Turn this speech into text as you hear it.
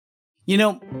You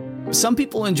know, some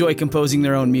people enjoy composing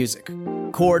their own music,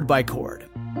 chord by chord,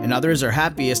 and others are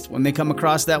happiest when they come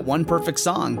across that one perfect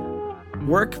song.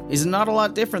 Work is not a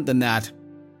lot different than that.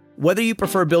 Whether you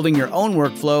prefer building your own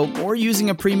workflow or using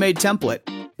a pre-made template,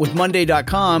 with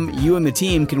Monday.com, you and the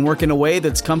team can work in a way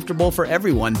that's comfortable for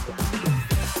everyone.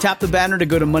 Tap the banner to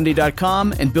go to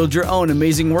Monday.com and build your own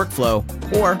amazing workflow,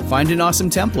 or find an awesome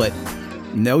template.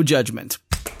 No judgment.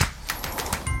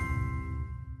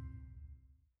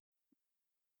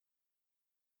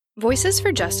 Voices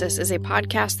for Justice is a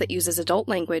podcast that uses adult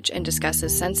language and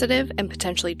discusses sensitive and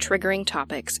potentially triggering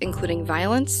topics, including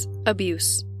violence,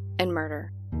 abuse, and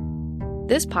murder.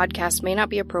 This podcast may not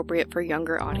be appropriate for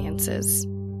younger audiences.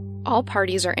 All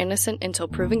parties are innocent until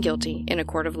proven guilty in a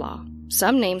court of law.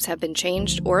 Some names have been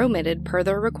changed or omitted per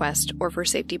their request or for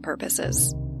safety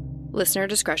purposes. Listener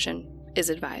discretion is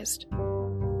advised.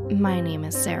 My name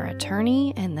is Sarah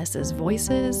Turney, and this is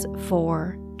Voices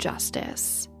for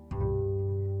Justice.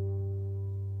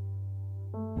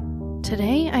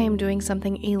 Today, I am doing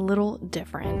something a little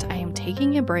different. I am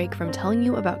taking a break from telling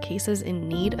you about cases in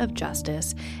need of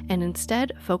justice and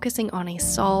instead focusing on a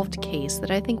solved case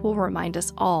that I think will remind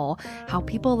us all how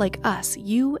people like us,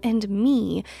 you and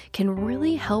me, can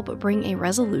really help bring a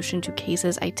resolution to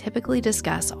cases I typically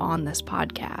discuss on this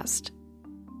podcast.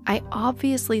 I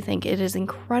obviously think it is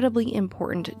incredibly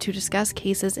important to discuss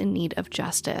cases in need of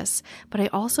justice, but I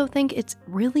also think it's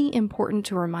really important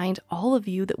to remind all of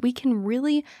you that we can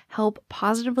really help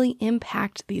positively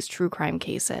impact these true crime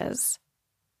cases.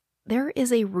 There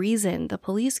is a reason the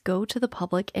police go to the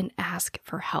public and ask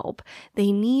for help.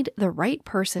 They need the right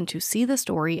person to see the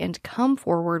story and come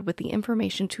forward with the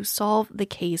information to solve the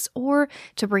case or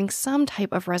to bring some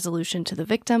type of resolution to the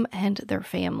victim and their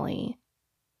family.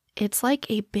 It's like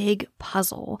a big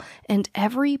puzzle, and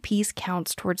every piece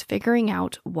counts towards figuring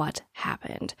out what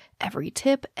happened. Every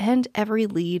tip and every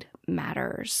lead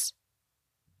matters.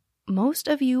 Most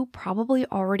of you probably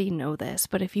already know this,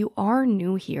 but if you are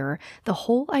new here, the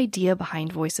whole idea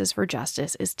behind Voices for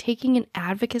Justice is taking an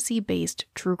advocacy-based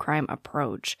true crime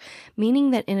approach,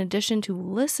 meaning that in addition to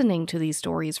listening to these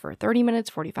stories for 30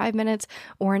 minutes, 45 minutes,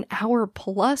 or an hour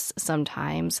plus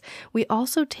sometimes, we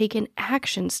also take an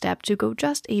action step to go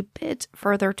just a bit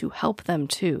further to help them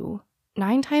too.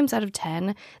 9 times out of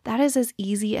 10, that is as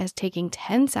easy as taking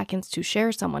 10 seconds to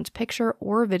share someone's picture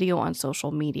or video on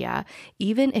social media,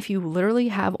 even if you literally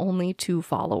have only 2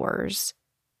 followers.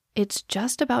 It's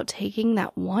just about taking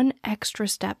that one extra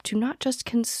step to not just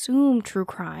consume true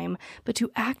crime, but to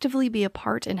actively be a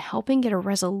part in helping get a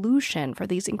resolution for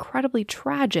these incredibly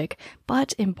tragic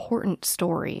but important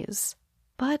stories.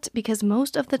 But because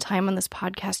most of the time on this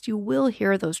podcast you will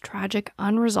hear those tragic,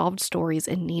 unresolved stories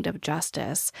in need of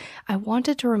justice, I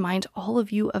wanted to remind all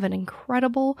of you of an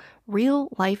incredible,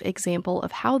 real-life example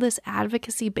of how this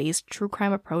advocacy-based true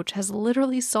crime approach has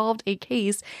literally solved a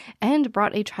case and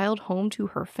brought a child home to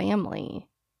her family.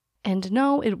 And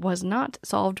no, it was not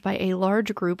solved by a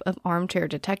large group of armchair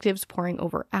detectives poring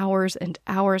over hours and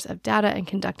hours of data and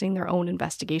conducting their own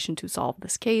investigation to solve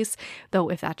this case,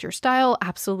 though if that's your style,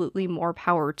 absolutely more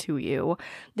power to you.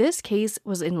 This case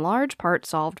was in large part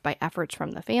solved by efforts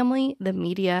from the family, the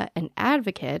media, an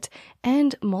advocate,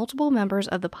 and multiple members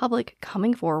of the public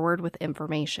coming forward with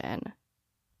information.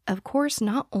 Of course,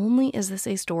 not only is this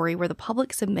a story where the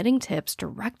public submitting tips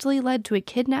directly led to a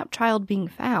kidnapped child being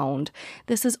found,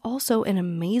 this is also an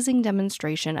amazing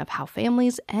demonstration of how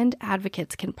families and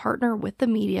advocates can partner with the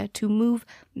media to move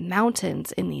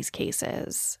mountains in these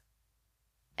cases.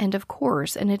 And of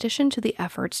course, in addition to the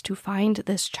efforts to find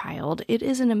this child, it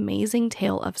is an amazing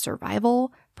tale of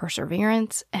survival,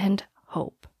 perseverance, and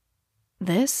hope.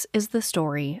 This is the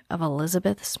story of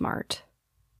Elizabeth Smart.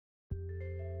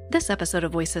 This episode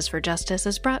of Voices for Justice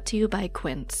is brought to you by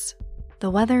Quince. The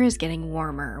weather is getting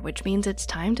warmer, which means it's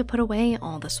time to put away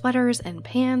all the sweaters and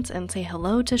pants and say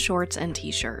hello to shorts and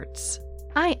t-shirts.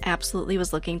 I absolutely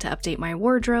was looking to update my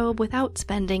wardrobe without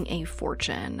spending a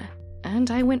fortune,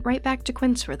 and I went right back to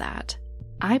Quince for that.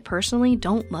 I personally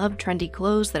don't love trendy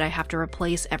clothes that I have to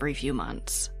replace every few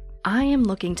months. I am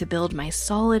looking to build my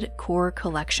solid core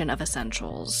collection of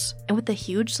essentials, and with the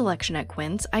huge selection at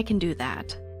Quince, I can do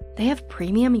that. They have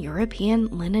premium European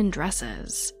linen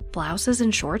dresses, blouses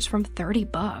and shorts from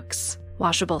 $30,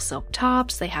 washable silk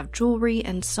tops, they have jewelry,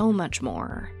 and so much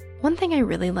more. One thing I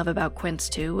really love about Quince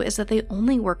too is that they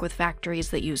only work with factories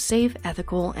that use safe,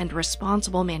 ethical, and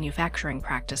responsible manufacturing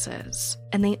practices.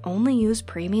 And they only use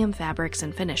premium fabrics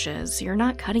and finishes, so you're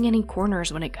not cutting any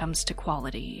corners when it comes to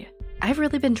quality. I've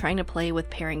really been trying to play with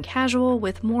pairing casual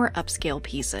with more upscale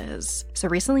pieces. So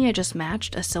recently I just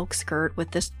matched a silk skirt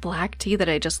with this black tee that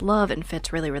I just love and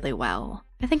fits really, really well.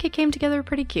 I think it came together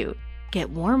pretty cute. Get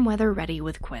warm weather ready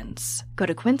with Quince. Go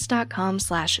to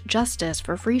quince.com/justice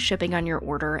for free shipping on your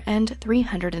order and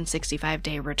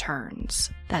 365-day returns.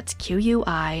 That's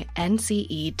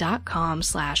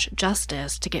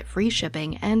QUINCE.com/justice to get free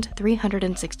shipping and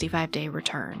 365-day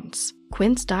returns.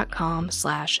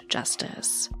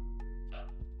 Quince.com/justice.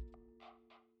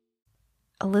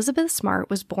 Elizabeth Smart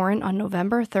was born on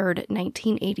November 3rd,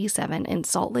 1987 in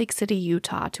Salt Lake City,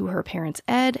 Utah to her parents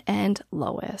Ed and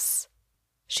Lois.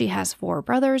 She has 4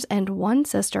 brothers and 1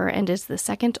 sister and is the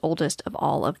second oldest of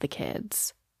all of the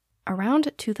kids.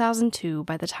 Around 2002,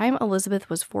 by the time Elizabeth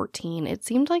was 14, it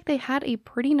seemed like they had a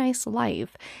pretty nice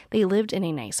life. They lived in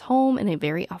a nice home in a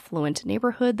very affluent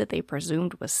neighborhood that they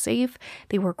presumed was safe.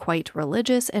 They were quite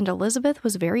religious, and Elizabeth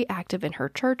was very active in her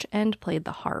church and played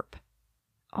the harp.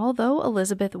 Although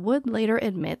Elizabeth would later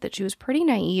admit that she was pretty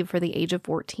naive for the age of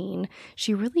 14,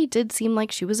 she really did seem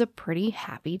like she was a pretty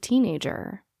happy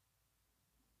teenager.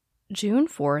 June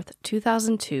 4th,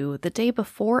 2002, the day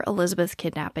before Elizabeth's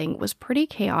kidnapping, was pretty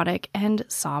chaotic and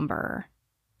somber.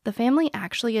 The family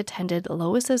actually attended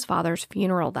Lois's father's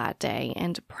funeral that day,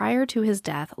 and prior to his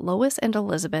death, Lois and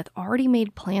Elizabeth already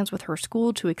made plans with her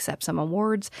school to accept some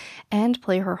awards and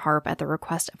play her harp at the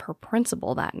request of her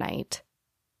principal that night.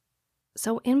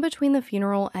 So in between the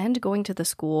funeral and going to the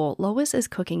school, Lois is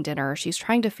cooking dinner. She's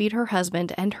trying to feed her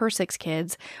husband and her 6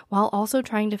 kids, while also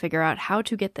trying to figure out how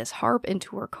to get this harp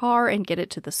into her car and get it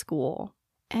to the school.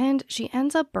 And she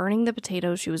ends up burning the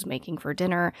potatoes she was making for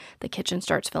dinner. The kitchen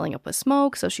starts filling up with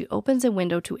smoke, so she opens a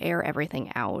window to air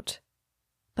everything out.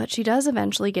 But she does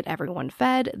eventually get everyone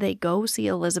fed. They go see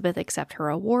Elizabeth accept her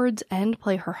awards and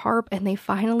play her harp, and they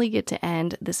finally get to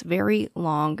end this very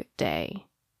long day.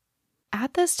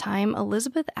 At this time,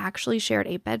 Elizabeth actually shared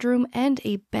a bedroom and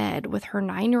a bed with her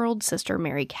 9-year-old sister,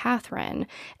 Mary Catherine,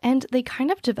 and they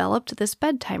kind of developed this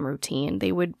bedtime routine.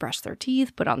 They would brush their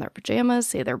teeth, put on their pajamas,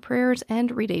 say their prayers,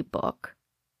 and read a book.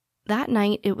 That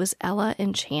night, it was Ella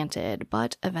Enchanted,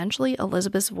 but eventually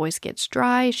Elizabeth's voice gets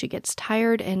dry, she gets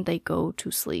tired, and they go to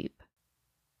sleep.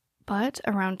 But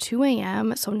around 2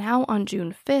 a.m., so now on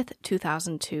June 5th,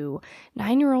 2002,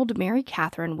 9-year-old Mary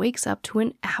Catherine wakes up to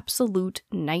an absolute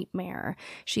nightmare.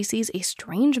 She sees a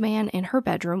strange man in her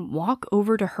bedroom walk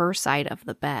over to her side of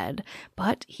the bed,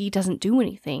 but he doesn't do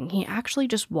anything. He actually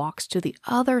just walks to the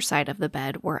other side of the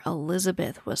bed where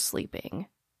Elizabeth was sleeping.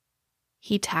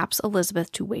 He taps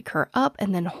Elizabeth to wake her up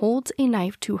and then holds a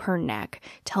knife to her neck,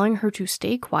 telling her to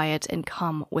stay quiet and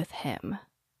come with him.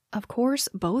 Of course,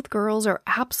 both girls are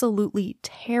absolutely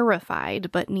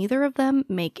terrified, but neither of them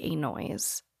make a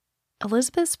noise.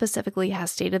 Elizabeth specifically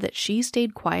has stated that she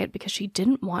stayed quiet because she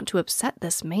didn't want to upset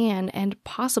this man and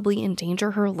possibly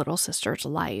endanger her little sister's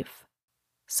life.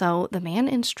 So the man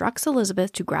instructs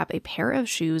Elizabeth to grab a pair of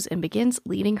shoes and begins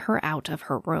leading her out of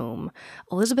her room.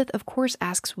 Elizabeth, of course,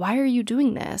 asks, "Why are you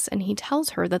doing this?" And he tells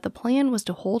her that the plan was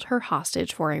to hold her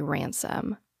hostage for a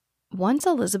ransom. Once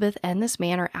Elizabeth and this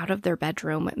man are out of their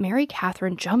bedroom, Mary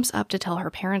Catherine jumps up to tell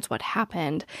her parents what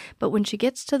happened, but when she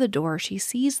gets to the door, she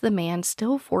sees the man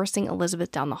still forcing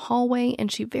Elizabeth down the hallway,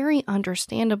 and she very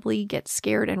understandably gets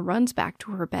scared and runs back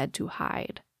to her bed to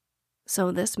hide. So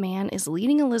this man is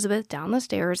leading Elizabeth down the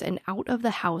stairs and out of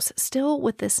the house, still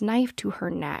with this knife to her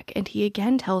neck, and he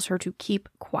again tells her to keep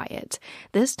quiet,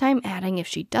 this time adding if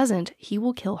she doesn't, he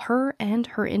will kill her and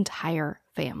her entire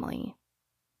family.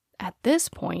 At this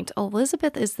point,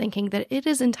 Elizabeth is thinking that it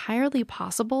is entirely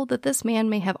possible that this man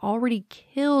may have already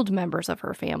killed members of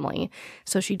her family,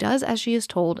 so she does as she is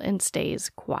told and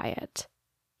stays quiet.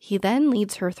 He then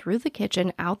leads her through the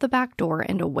kitchen, out the back door,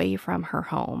 and away from her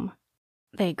home.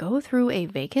 They go through a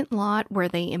vacant lot where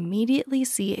they immediately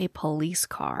see a police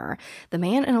car. The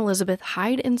man and Elizabeth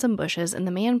hide in some bushes, and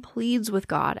the man pleads with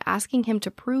God, asking him to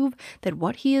prove that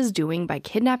what he is doing by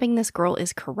kidnapping this girl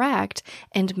is correct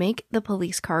and make the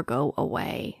police car go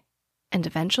away. And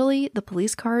eventually, the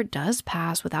police car does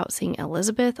pass without seeing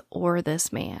Elizabeth or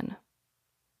this man.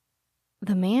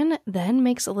 The man then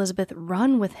makes Elizabeth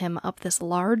run with him up this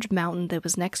large mountain that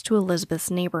was next to Elizabeth's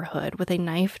neighborhood with a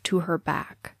knife to her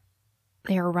back.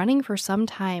 They are running for some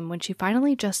time when she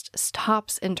finally just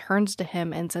stops and turns to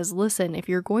him and says, "Listen, if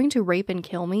you're going to rape and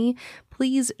kill me,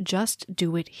 please just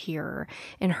do it here."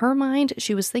 In her mind,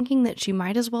 she was thinking that she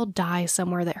might as well die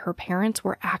somewhere that her parents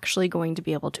were actually going to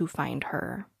be able to find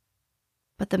her.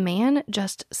 But the man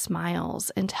just smiles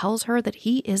and tells her that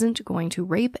he isn't going to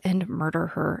rape and murder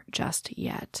her just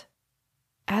yet.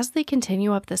 As they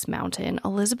continue up this mountain,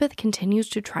 Elizabeth continues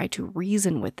to try to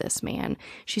reason with this man.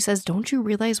 She says, "Don't you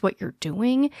realize what you're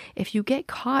doing? If you get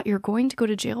caught, you're going to go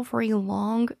to jail for a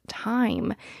long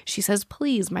time." She says,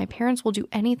 "Please, my parents will do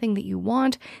anything that you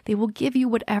want. They will give you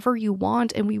whatever you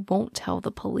want, and we won't tell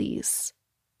the police."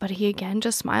 But he again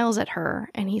just smiles at her,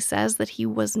 and he says that he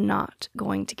was not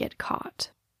going to get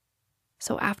caught.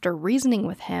 So after reasoning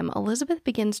with him, Elizabeth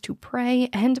begins to pray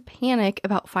and panic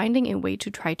about finding a way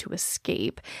to try to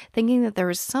escape, thinking that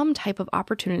there is some type of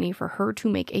opportunity for her to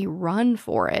make a run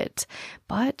for it.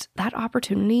 But that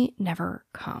opportunity never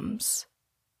comes.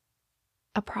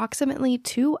 Approximately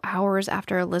 2 hours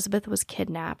after Elizabeth was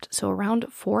kidnapped, so around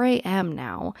 4 a.m.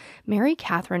 now, Mary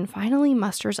Catherine finally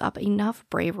musters up enough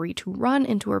bravery to run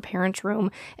into her parents'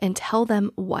 room and tell them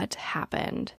what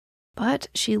happened. But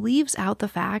she leaves out the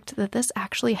fact that this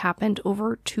actually happened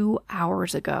over 2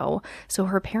 hours ago, so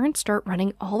her parents start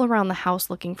running all around the house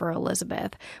looking for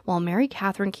Elizabeth, while Mary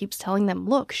Catherine keeps telling them,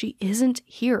 "Look, she isn't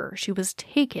here, she was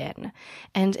taken."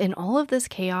 And in all of this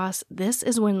chaos, this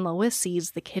is when Lois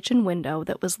sees the kitchen window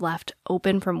that was left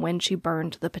open from when she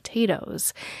burned the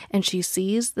potatoes, and she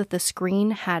sees that the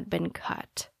screen had been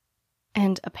cut.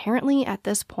 And apparently at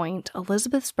this point,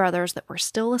 Elizabeth's brothers that were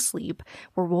still asleep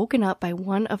were woken up by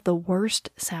one of the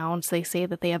worst sounds they say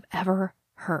that they have ever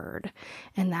heard.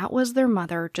 And that was their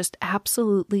mother just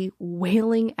absolutely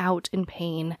wailing out in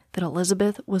pain that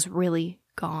Elizabeth was really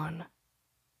gone.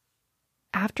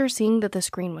 After seeing that the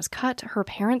screen was cut, her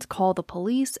parents call the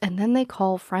police, and then they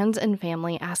call friends and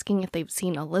family asking if they've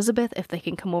seen Elizabeth, if they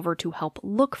can come over to help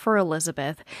look for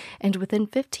Elizabeth. And within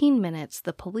 15 minutes,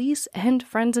 the police and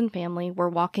friends and family were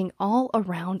walking all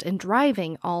around and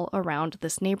driving all around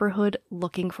this neighborhood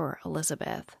looking for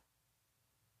Elizabeth.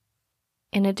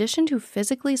 In addition to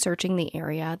physically searching the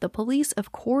area, the police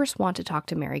of course want to talk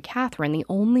to Mary Catherine, the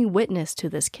only witness to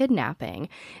this kidnapping,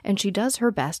 and she does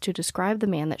her best to describe the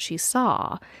man that she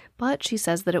saw, but she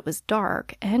says that it was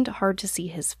dark and hard to see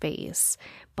his face,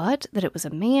 but that it was a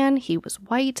man. He was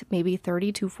white, maybe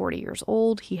 30 to 40 years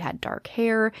old, he had dark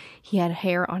hair, he had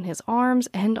hair on his arms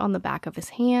and on the back of his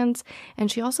hands, and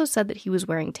she also said that he was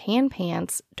wearing tan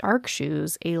pants, dark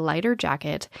shoes, a lighter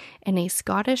jacket, and a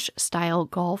Scottish-style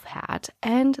golf hat,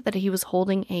 and that he was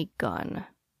holding a gun.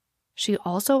 She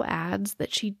also adds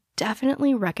that she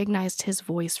definitely recognized his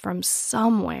voice from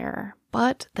somewhere,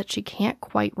 but that she can't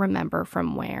quite remember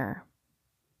from where.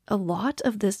 A lot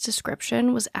of this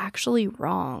description was actually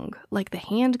wrong, like the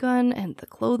handgun and the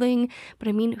clothing, but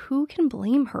I mean, who can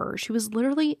blame her? She was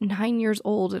literally 9 years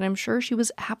old, and I'm sure she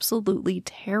was absolutely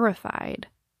terrified.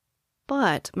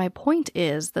 But my point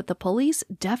is that the police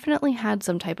definitely had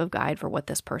some type of guide for what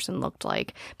this person looked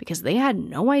like, because they had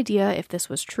no idea if this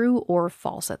was true or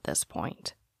false at this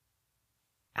point.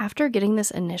 After getting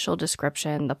this initial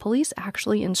description, the police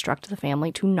actually instruct the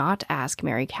family to not ask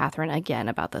Mary Catherine again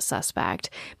about the suspect,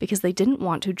 because they didn't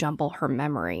want to jumble her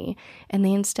memory, and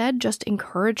they instead just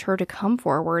encourage her to come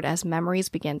forward as memories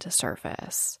begin to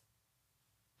surface.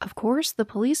 Of course, the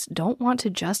police don't want to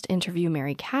just interview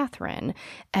Mary Catherine.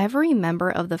 Every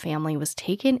member of the family was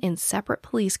taken in separate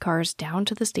police cars down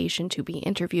to the station to be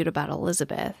interviewed about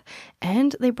Elizabeth,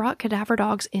 and they brought cadaver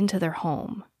dogs into their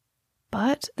home.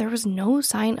 But there was no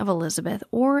sign of Elizabeth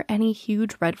or any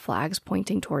huge red flags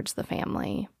pointing towards the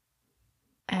family.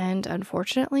 And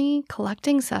unfortunately,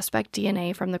 collecting suspect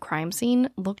DNA from the crime scene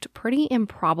looked pretty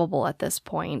improbable at this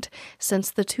point,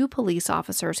 since the 2 police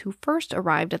officers who first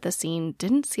arrived at the scene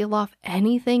didn't seal off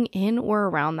anything in or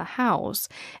around the house,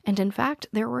 and in fact,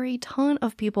 there were a ton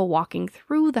of people walking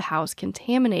through the house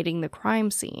contaminating the crime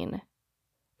scene.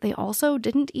 They also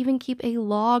didn't even keep a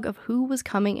log of who was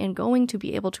coming and going to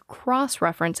be able to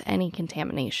cross-reference any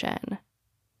contamination.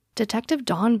 Detective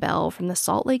Don Bell from the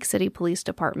Salt Lake City Police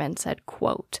Department said,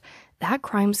 quote, "That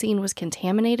crime scene was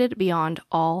contaminated beyond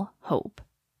all hope,"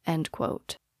 end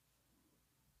quote.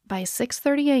 By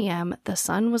 6:30 a.m., the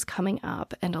sun was coming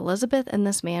up, and Elizabeth and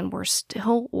this man were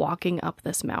still walking up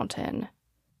this mountain.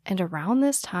 And around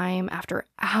this time, after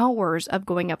hours of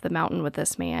going up the mountain with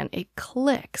this man, it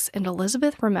clicks, and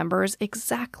Elizabeth remembers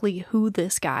exactly who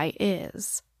this guy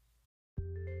is.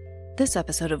 This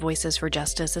episode of Voices for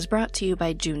Justice is brought to you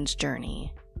by June's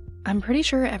Journey. I'm pretty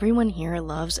sure everyone here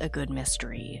loves a good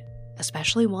mystery,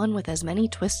 especially one with as many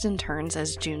twists and turns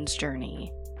as June's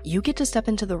Journey. You get to step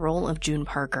into the role of June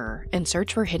Parker and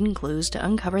search for hidden clues to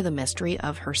uncover the mystery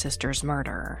of her sister's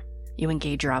murder. You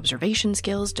engage your observation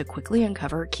skills to quickly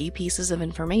uncover key pieces of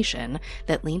information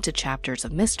that lead to chapters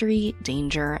of mystery,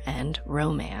 danger, and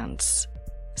romance.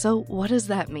 So what does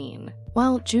that mean?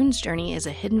 Well, June's Journey is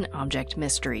a hidden object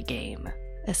mystery game.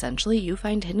 Essentially, you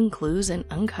find hidden clues and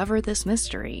uncover this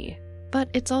mystery. But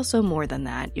it's also more than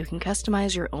that. You can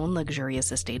customize your own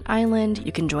luxurious estate island,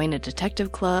 you can join a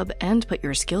detective club, and put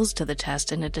your skills to the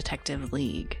test in a detective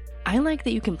league. I like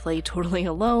that you can play totally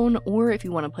alone, or if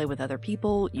you want to play with other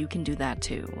people, you can do that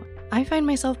too. I find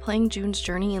myself playing June's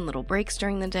Journey in little breaks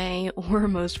during the day, or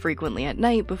most frequently at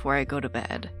night before I go to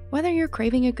bed. Whether you're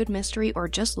craving a good mystery or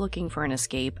just looking for an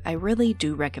escape, I really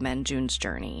do recommend June's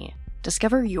Journey.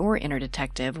 Discover your inner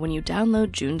detective when you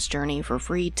download June's Journey for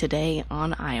free today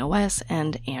on iOS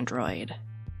and Android.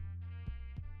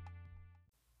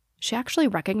 She actually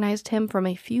recognized him from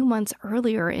a few months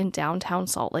earlier in downtown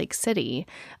Salt Lake City.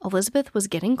 Elizabeth was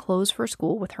getting clothes for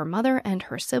school with her mother and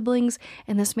her siblings,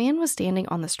 and this man was standing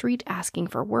on the street asking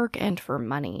for work and for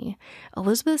money.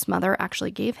 Elizabeth's mother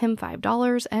actually gave him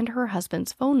 $5 and her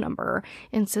husband's phone number,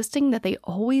 insisting that they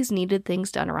always needed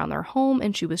things done around their home,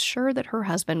 and she was sure that her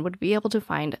husband would be able to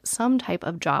find some type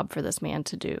of job for this man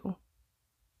to do.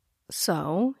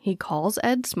 So he calls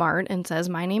Ed Smart and says,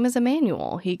 "My name is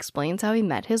Emmanuel." He explains how he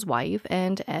met his wife,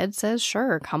 and Ed says,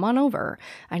 "Sure, come on over.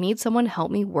 I need someone to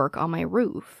help me work on my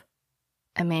roof."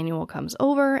 Emmanuel comes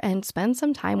over and spends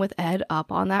some time with Ed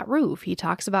up on that roof. He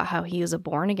talks about how he is a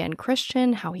born-again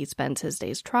Christian, how he spends his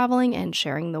days traveling and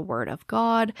sharing the word of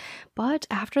God. But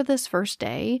after this first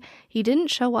day, he didn't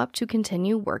show up to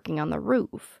continue working on the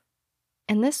roof.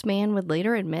 And this man would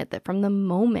later admit that from the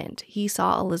moment he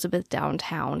saw Elizabeth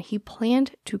downtown, he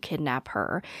planned to kidnap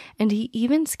her, and he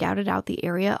even scouted out the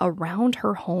area around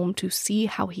her home to see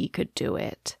how he could do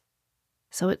it.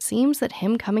 So it seems that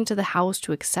him coming to the house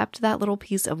to accept that little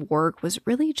piece of work was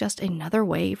really just another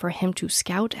way for him to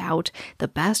scout out the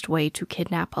best way to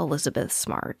kidnap Elizabeth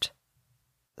Smart.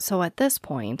 So at this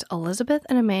point, Elizabeth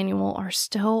and Emmanuel are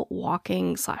still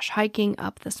walking/hiking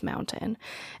up this mountain,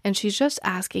 and she's just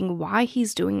asking why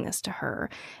he's doing this to her.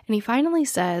 And he finally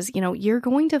says, "You're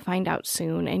going to find out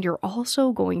soon, and you're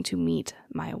also going to meet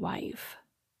my wife."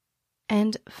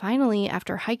 And finally,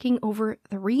 after hiking over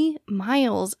 3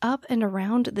 miles up and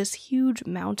around this huge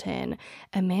mountain,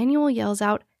 Emmanuel yells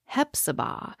out,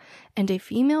 "Hephzibah," and a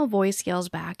female voice yells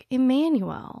back,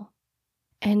 "Emmanuel."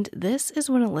 And this is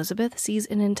when Elizabeth sees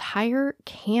an entire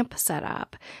camp set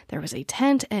up. There was a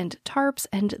tent and tarps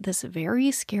and this very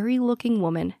scary-looking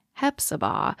woman,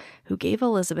 Hephzibah, who gave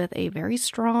Elizabeth a very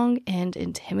strong and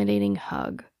intimidating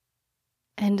hug.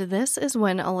 And this is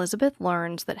when Elizabeth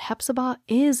learns that Hephzibah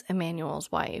is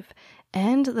Emmanuel's wife,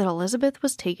 and that Elizabeth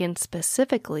was taken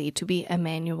specifically to be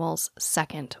Emmanuel's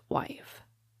second wife.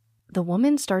 The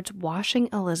woman starts washing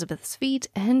Elizabeth's feet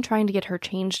and trying to get her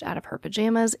changed out of her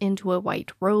pajamas into a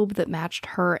white robe that matched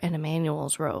her and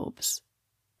Emmanuel's robes.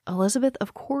 Elizabeth,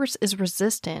 of course, is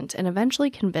resistant and eventually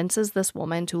convinces this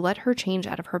woman to let her change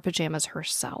out of her pajamas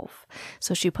herself.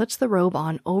 So she puts the robe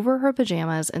on over her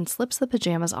pajamas and slips the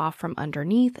pajamas off from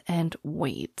underneath and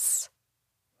waits.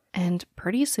 And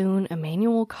pretty soon,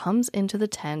 Emmanuel comes into the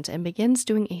tent and begins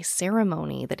doing a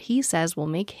ceremony that he says will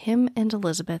make him and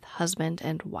Elizabeth husband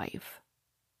and wife.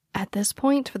 At this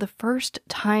point, for the first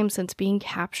time since being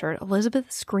captured,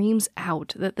 Elizabeth screams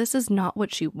out that this is not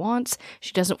what she wants.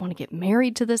 She doesn't want to get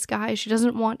married to this guy. She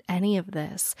doesn't want any of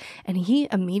this. And he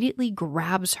immediately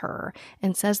grabs her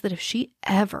and says that if she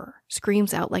ever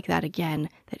screams out like that again,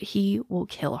 that he will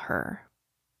kill her.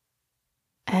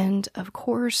 And of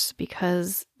course,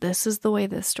 because this is the way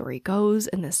this story goes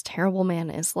and this terrible man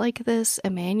is like this,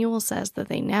 Emmanuel says that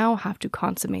they now have to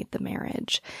consummate the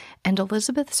marriage. And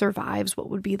Elizabeth survives what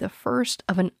would be the first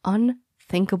of an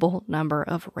unthinkable number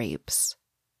of rapes.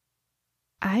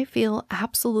 I feel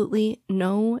absolutely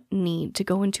no need to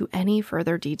go into any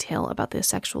further detail about the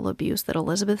sexual abuse that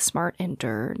Elizabeth Smart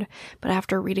endured, but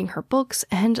after reading her books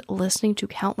and listening to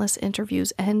countless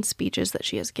interviews and speeches that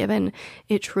she has given,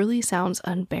 it truly sounds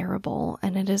unbearable,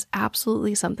 and it is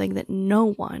absolutely something that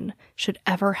no one should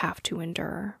ever have to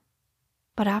endure.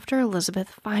 But after Elizabeth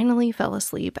finally fell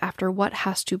asleep after what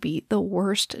has to be the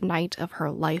worst night of her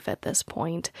life at this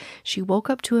point, she woke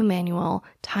up to Emmanuel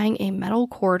tying a metal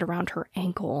cord around her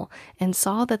ankle and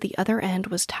saw that the other end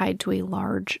was tied to a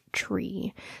large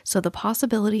tree. So the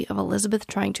possibility of Elizabeth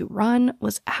trying to run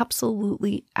was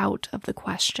absolutely out of the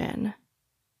question.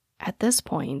 At this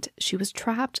point, she was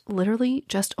trapped literally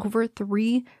just over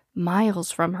 3 miles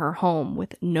from her home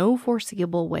with no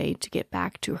foreseeable way to get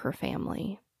back to her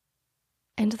family.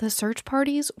 And the search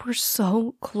parties were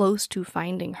so close to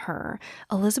finding her.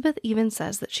 Elizabeth even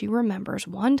says that she remembers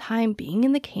one time being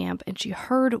in the camp and she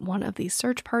heard one of these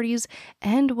search parties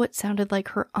and what sounded like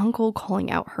her uncle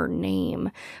calling out her name.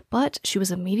 But she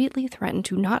was immediately threatened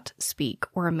to not speak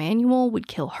or Emmanuel would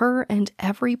kill her and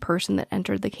every person that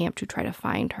entered the camp to try to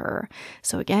find her.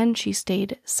 So again, she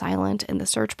stayed silent and the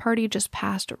search party just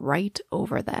passed right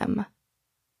over them.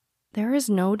 There is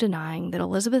no denying that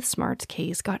Elizabeth Smart's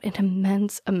case got an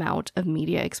immense amount of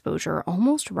media exposure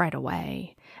almost right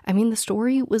away. I mean, the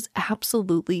story was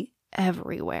absolutely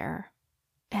everywhere.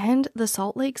 And the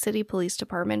Salt Lake City Police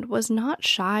Department was not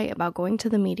shy about going to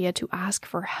the media to ask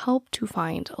for help to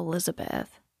find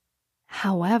Elizabeth.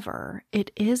 However,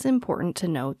 it is important to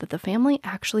note that the family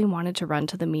actually wanted to run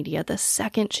to the media the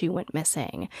second she went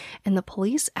missing, and the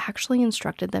police actually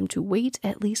instructed them to wait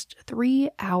at least 3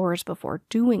 hours before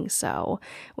doing so,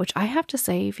 which I have to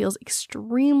say feels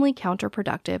extremely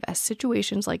counterproductive, as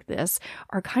situations like this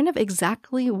are kind of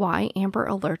exactly why Amber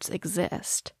Alerts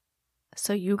exist.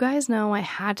 So you guys know I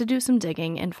had to do some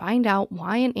digging and find out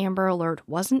why an Amber Alert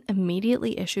wasn't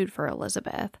immediately issued for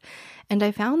Elizabeth. And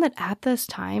I found that at this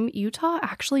time, Utah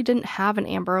actually didn't have an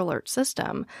Amber Alert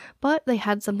system, but they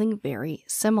had something very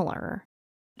similar.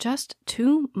 Just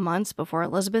 2 months before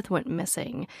Elizabeth went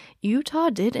missing, Utah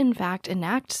did in fact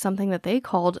enact something that they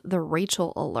called the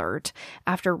Rachel Alert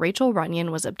after Rachel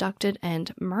Runyon was abducted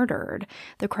and murdered.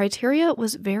 The criteria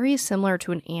was very similar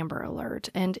to an Amber Alert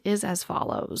and is as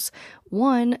follows.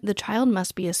 1, the child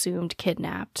must be assumed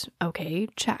kidnapped. Okay,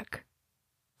 check.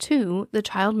 2, the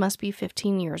child must be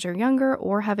 15 years or younger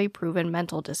or have a proven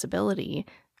mental disability.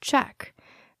 Check.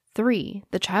 3,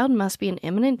 the child must be in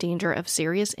imminent danger of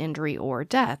serious injury or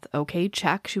death. Okay,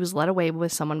 check. She was led away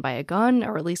with someone by a gun,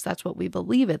 or at least that's what we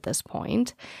believe at this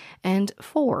point. And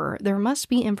 4, there must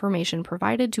be information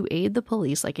provided to aid the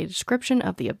police, like a description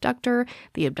of the abductor,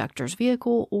 the abductor's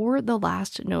vehicle, or the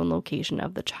last known location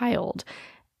of the child.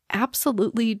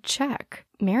 Absolutely check.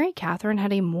 Mary Catherine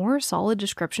had a more solid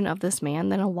description of this man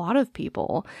than a lot of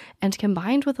people, and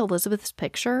combined with Elizabeth's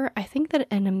picture, I think that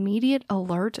an immediate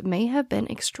alert may have been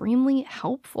extremely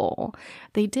helpful.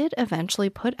 They did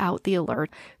eventually put out the alert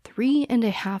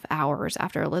 3.5 hours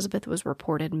after Elizabeth was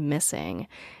reported missing,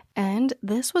 and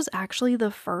this was actually the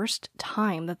first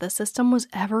time that the system was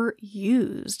ever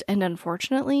used, and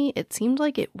unfortunately, it seemed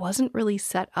like it wasn't really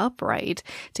set up right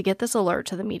to get this alert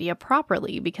to the media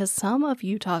properly, because some of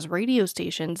Utah's radio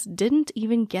stations didn't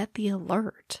even get the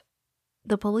alert.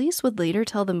 The police would later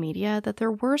tell the media that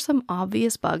there were some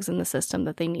obvious bugs in the system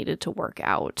that they needed to work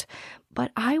out,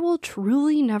 but I will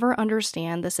truly never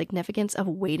understand the significance of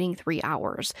waiting 3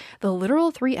 hours, the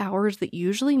literal 3 hours that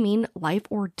usually mean life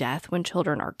or death when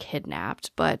children are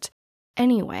kidnapped. But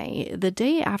anyway, the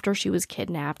day after she was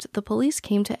kidnapped, the police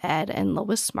came to Ed and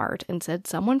Lois Smart and said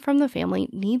someone from the family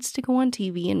needs to go on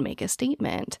TV and make a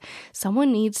statement.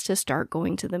 Someone needs to start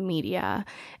going to the media.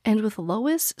 And with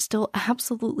Lois still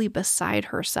absolutely beside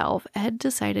herself, Ed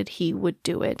decided he would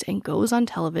do it and goes on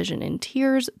television in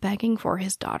tears, begging for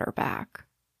his daughter back.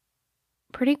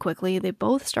 Pretty quickly, they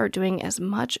both start doing as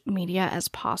much media as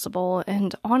possible,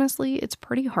 and honestly, it's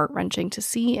pretty heart-wrenching to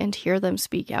see and hear them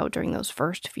speak out during those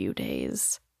first few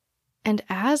days. And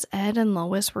as Ed and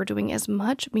Lois were doing as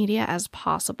much media as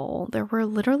possible, there were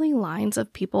literally lines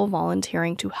of people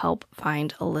volunteering to help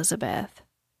find Elizabeth.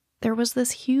 There was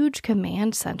this huge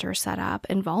command center set up,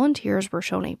 and volunteers were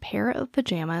shown a pair of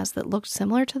pajamas that looked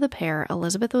similar to the pair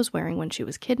Elizabeth was wearing when she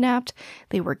was kidnapped.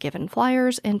 They were given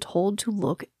flyers and told to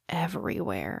look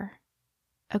everywhere.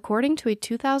 According to a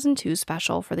 2002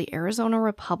 special for the Arizona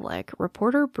Republic,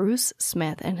 reporter Bruce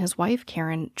Smith and his wife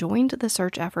Karen joined the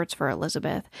search efforts for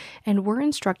Elizabeth and were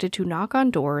instructed to knock on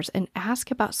doors and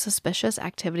ask about suspicious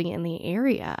activity in the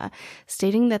area,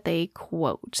 stating that they,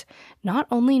 quote, not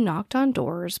only knocked on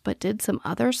doors, but did some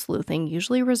other sleuthing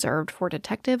usually reserved for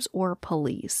detectives or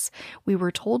police. We were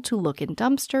told to look in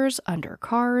dumpsters, under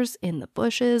cars, in the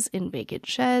bushes, in vacant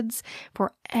sheds,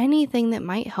 for anything that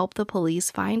might help the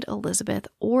police find Elizabeth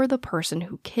or the person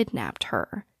who kidnapped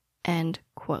her, end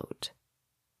quote.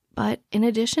 But in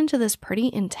addition to this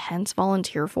pretty intense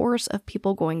volunteer force of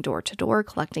people going door to door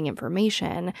collecting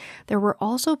information, there were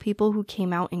also people who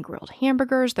came out and grilled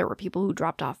hamburgers, there were people who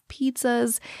dropped off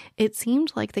pizzas. It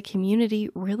seemed like the community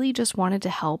really just wanted to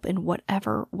help in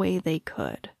whatever way they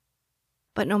could.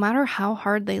 But no matter how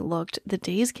hard they looked, the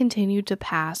days continued to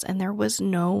pass and there was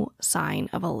no sign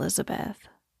of Elizabeth.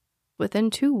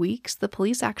 Within 2 weeks, the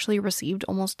police actually received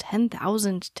almost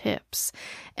 10,000 tips,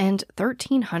 and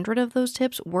 1,300 of those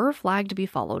tips were flagged to be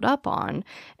followed up on,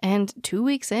 and 2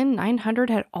 weeks in,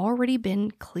 900 had already been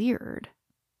cleared.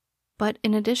 But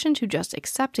in addition to just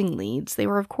accepting leads, they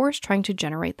were of course trying to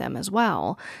generate them as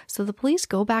well. So the police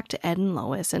go back to Ed and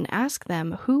Lois and ask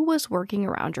them who was working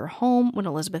around your home when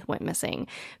Elizabeth went missing,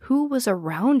 who was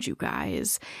around you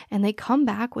guys, and they come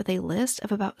back with a list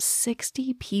of about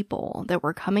 60 people that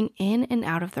were coming in and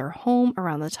out of their home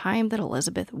around the time that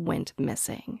Elizabeth went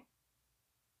missing.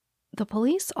 The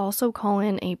police also call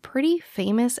in a pretty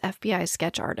famous FBI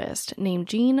sketch artist named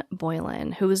Jean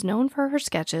Boylan, who is known for her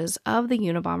sketches of the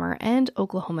Unabomber and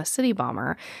Oklahoma City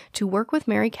bomber, to work with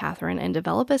Mary Catherine and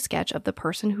develop a sketch of the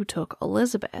person who took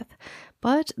Elizabeth,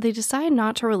 but they decide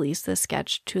not to release this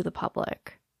sketch to the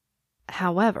public.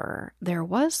 However, there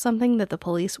was something that the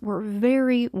police were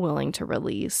very willing to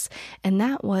release, and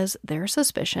that was their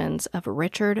suspicions of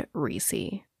Richard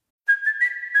Reese.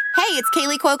 Hey, it's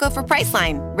Kaylee Cuoco for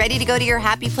Priceline. Ready to go to your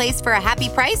happy place for a happy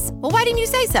price? Well, why didn't you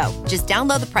say so? Just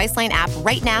download the Priceline app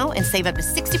right now and save up to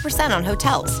 60% on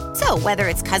hotels. So whether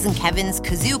it's Cousin Kevin's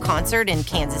Kazoo Concert in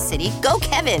Kansas City, go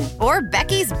Kevin, or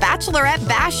Becky's Bachelorette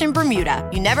Bash in Bermuda,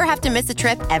 you never have to miss a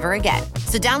trip ever again.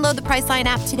 So download the Priceline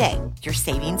app today. Your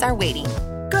savings are waiting.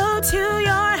 Go to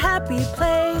your happy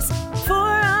place for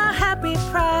a happy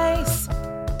price.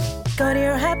 Go to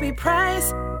your happy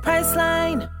price,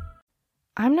 Priceline.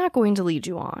 I'm not going to lead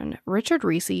you on. Richard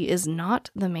Reese is not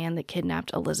the man that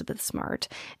kidnapped Elizabeth Smart,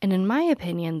 and in my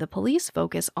opinion, the police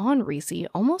focus on Reese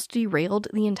almost derailed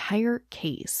the entire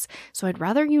case, so I'd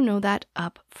rather you know that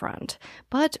up front.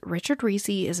 But Richard Reese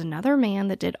is another man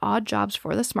that did odd jobs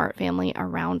for the Smart family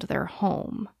around their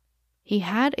home. He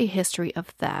had a history of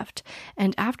theft,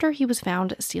 and after he was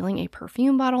found stealing a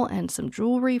perfume bottle and some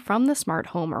jewelry from the Smart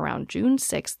home around June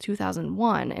 6,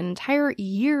 2001, an entire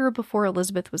year before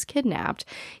Elizabeth was kidnapped,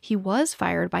 he was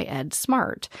fired by Ed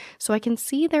Smart, so I can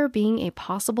see there being a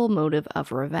possible motive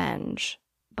of revenge.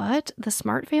 But the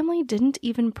Smart family didn't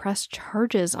even press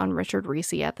charges on Richard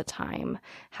Reese at the time.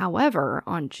 However,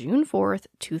 on June 4th,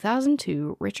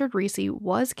 2002, Richard Reese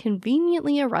was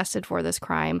conveniently arrested for this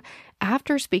crime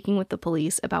after speaking with the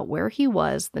police about where he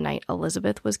was the night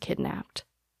Elizabeth was kidnapped.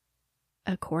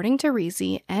 According to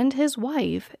Reese and his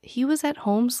wife, he was at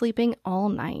home sleeping all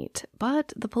night,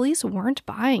 but the police weren't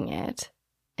buying it.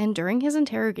 And during his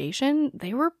interrogation,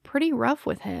 they were pretty rough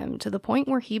with him, to the point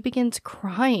where he begins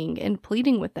crying and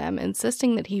pleading with them,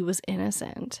 insisting that he was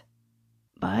innocent.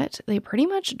 But they pretty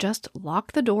much just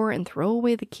lock the door and throw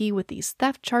away the key with these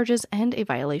theft charges and a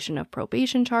violation of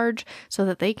probation charge so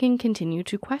that they can continue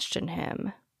to question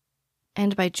him.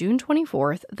 And by June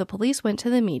 24th, the police went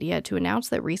to the media to announce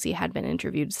that Reese had been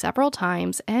interviewed several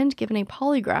times and given a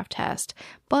polygraph test,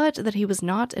 but that he was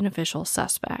not an official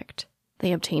suspect.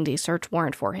 They obtained a search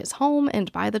warrant for his home,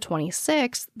 and by the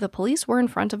 26th, the police were in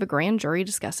front of a grand jury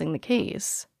discussing the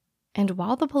case. And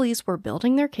while the police were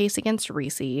building their case against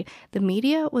Reese, the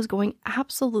media was going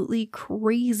absolutely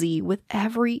crazy with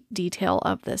every detail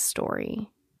of this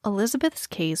story. Elizabeth's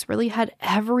case really had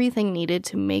everything needed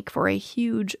to make for a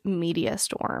huge media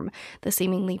storm. The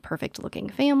seemingly perfect-looking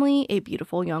family, a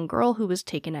beautiful young girl who was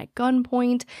taken at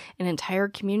gunpoint, an entire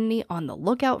community on the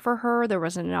lookout for her. There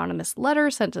was an anonymous letter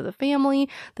sent to the family.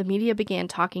 The media began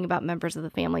talking about members of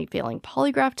the family failing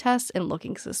polygraph tests and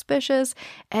looking suspicious.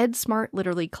 Ed Smart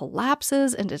literally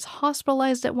collapses and is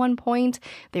hospitalized at one point.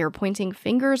 They are pointing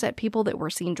fingers at people that were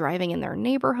seen driving in their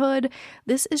neighborhood.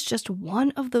 This is just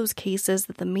one of those cases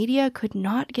that the media could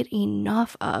not get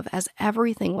enough of as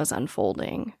everything was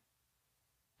unfolding.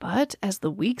 But as the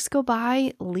weeks go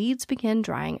by, leads begin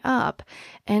drying up,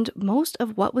 and most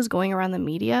of what was going around the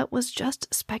media was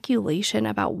just speculation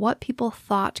about what people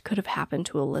thought could have happened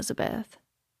to Elizabeth.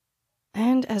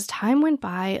 And as time went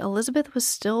by, Elizabeth was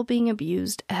still being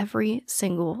abused every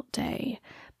single day,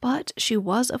 but she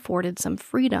was afforded some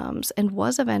freedoms and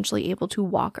was eventually able to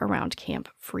walk around camp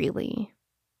freely.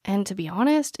 And to be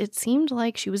honest, it seemed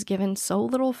like she was given so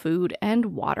little food and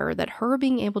water that her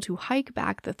being able to hike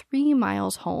back the 3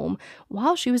 miles home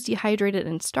while she was dehydrated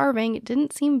and starving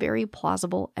didn't seem very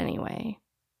plausible anyway.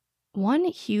 One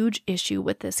huge issue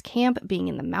with this camp being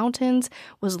in the mountains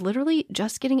was literally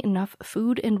just getting enough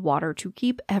food and water to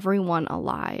keep everyone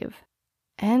alive.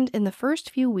 And in the first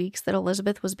few weeks that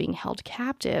Elizabeth was being held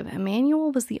captive,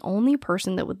 Emmanuel was the only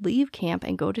person that would leave camp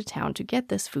and go to town to get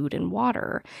this food and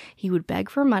water. He would beg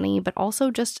for money, but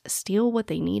also just steal what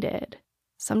they needed.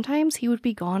 Sometimes he would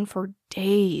be gone for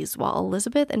days, while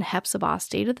Elizabeth and Hepzibah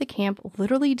stayed at the camp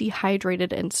literally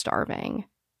dehydrated and starving.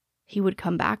 He would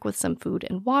come back with some food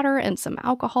and water and some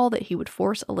alcohol that he would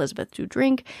force Elizabeth to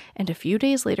drink, and a few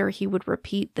days later he would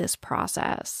repeat this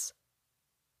process.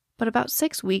 But about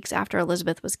 6 weeks after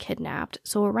Elizabeth was kidnapped,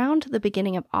 so around the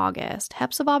beginning of August,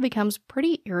 Hepzibah becomes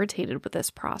pretty irritated with this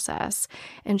process,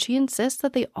 and she insists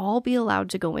that they all be allowed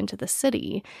to go into the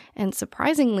city, and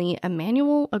surprisingly,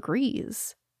 Emmanuel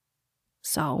agrees.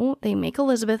 So they make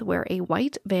Elizabeth wear a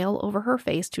white veil over her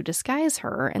face to disguise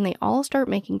her, and they all start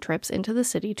making trips into the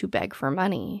city to beg for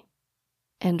money.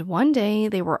 And one day,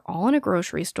 they were all in a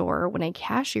grocery store when a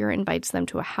cashier invites them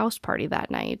to a house party that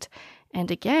night.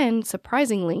 And again,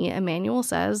 surprisingly, Emmanuel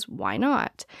says, why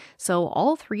not? So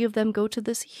all three of them go to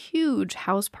this huge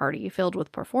house party filled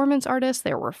with performance artists.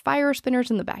 There were fire spinners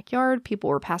in the backyard, people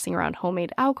were passing around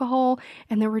homemade alcohol,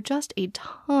 and there were just a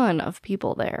ton of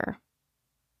people there.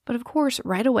 But of course,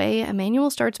 right away, Emmanuel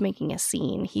starts making a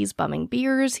scene. He's bumming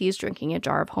beers, he's drinking a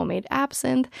jar of homemade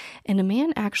absinthe, and a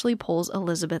man actually pulls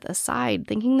Elizabeth aside,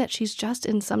 thinking that she's just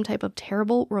in some type of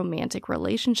terrible romantic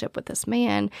relationship with this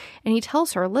man, and he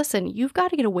tells her, listen, you've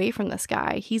got to get away from this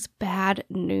guy. He's bad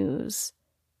news.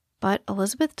 But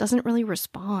Elizabeth doesn't really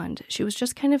respond. She was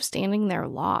just kind of standing there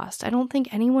lost. I don't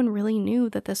think anyone really knew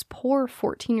that this poor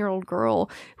 14-year-old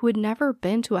girl who had never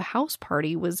been to a house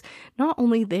party was not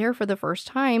only there for the first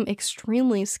time,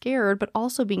 extremely scared, but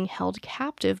also being held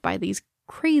captive by these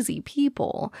crazy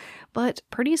people. But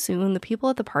pretty soon, the people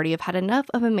at the party have had enough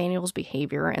of Emmanuel's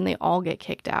behavior and they all get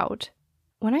kicked out.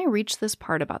 When I reached this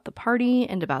part about the party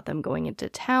and about them going into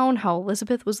town, how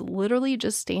Elizabeth was literally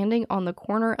just standing on the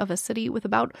corner of a city with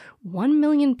about 1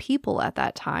 million people at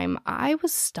that time, I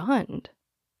was stunned.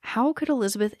 How could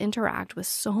Elizabeth interact with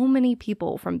so many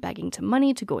people, from begging to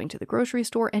money to going to the grocery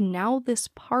store and now this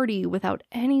party, without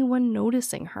anyone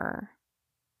noticing her?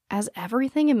 As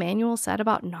everything Emmanuel said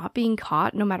about not being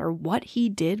caught no matter what he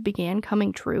did began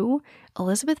coming true,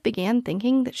 Elizabeth began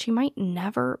thinking that she might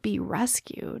never be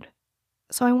rescued.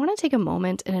 So I want to take a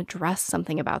moment and address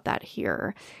something about that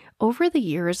here. Over the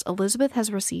years, Elizabeth has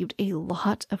received a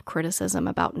lot of criticism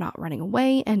about not running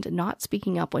away and not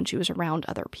speaking up when she was around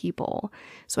other people.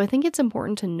 So I think it's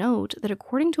important to note that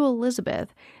according to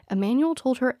Elizabeth, Emmanuel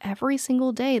told her every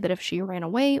single day that if she ran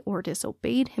away or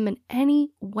disobeyed him in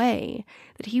any way,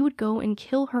 that he would go and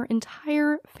kill her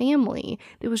entire family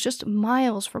that was just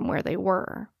miles from where they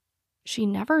were. She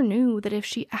never knew that if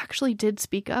she actually did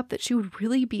speak up, that she would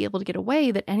really be able to get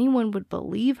away, that anyone would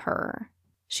believe her.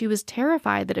 She was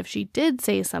terrified that if she did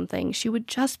say something, she would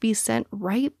just be sent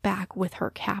right back with her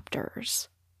captors.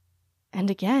 And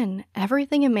again,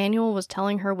 everything Emmanuel was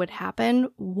telling her would happen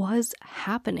was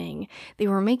happening. They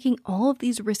were making all of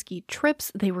these risky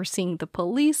trips, they were seeing the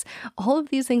police, all of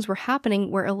these things were happening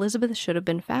where Elizabeth should have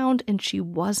been found and she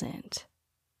wasn't.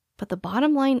 But the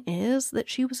bottom line is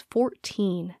that she was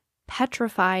 14.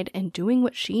 Petrified and doing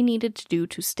what she needed to do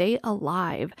to stay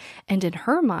alive and, in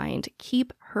her mind,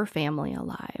 keep her family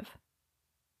alive.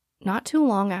 Not too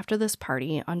long after this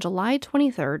party, on July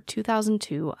 23,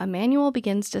 2002, Emmanuel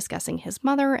begins discussing his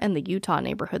mother and the Utah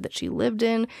neighborhood that she lived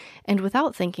in, and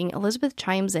without thinking, Elizabeth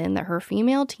chimes in that her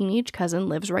female teenage cousin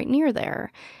lives right near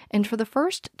there. And for the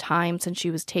first time since she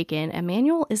was taken,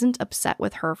 Emmanuel isn't upset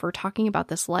with her for talking about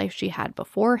this life she had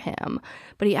before him,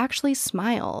 but he actually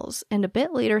smiles, and a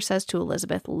bit later says to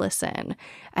Elizabeth, listen,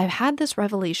 I've had this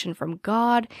revelation from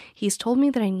God. He's told me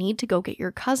that I need to go get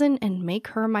your cousin and make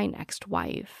her my next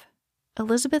wife.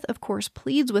 Elizabeth, of course,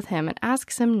 pleads with him and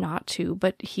asks him not to,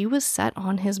 but he was set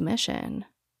on his mission.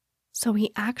 So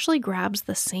he actually grabs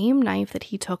the same knife that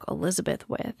he took Elizabeth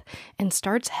with and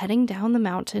starts heading down the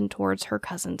mountain towards her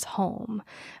cousin's home.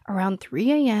 Around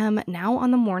 3 a.m., now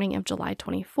on the morning of July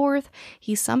 24th,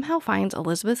 he somehow finds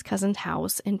Elizabeth's cousin's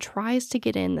house and tries to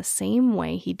get in the same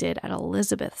way he did at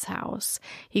Elizabeth's house.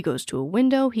 He goes to a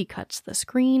window, he cuts the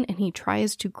screen, and he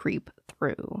tries to creep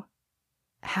through.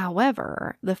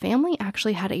 However, the family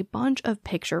actually had a bunch of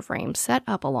picture frames set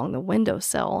up along the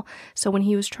windowsill, so when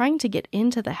he was trying to get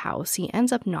into the house, he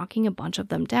ends up knocking a bunch of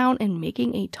them down and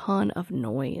making a ton of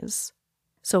noise.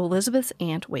 So Elizabeth's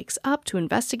aunt wakes up to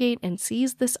investigate and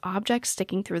sees this object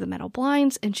sticking through the metal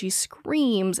blinds, and she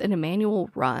screams and Emmanuel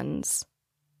runs.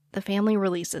 The family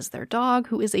releases their dog,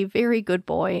 who is a very good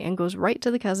boy, and goes right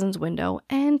to the cousin's window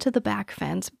and to the back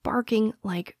fence, barking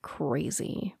like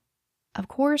crazy. Of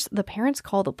course, the parents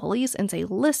call the police and say,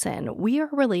 listen, we are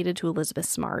related to Elizabeth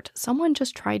Smart. Someone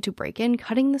just tried to break in,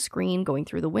 cutting the screen, going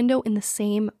through the window in the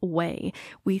same way.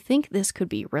 We think this could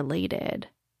be related.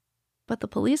 But the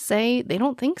police say they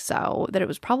don't think so, that it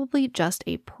was probably just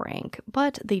a prank.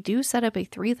 But they do set up a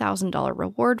 $3,000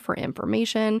 reward for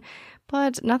information,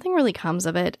 but nothing really comes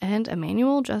of it, and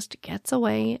Emmanuel just gets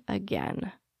away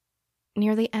again.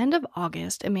 Near the end of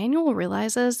August, Emmanuel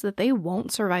realizes that they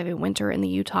won't survive a winter in the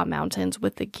Utah mountains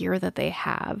with the gear that they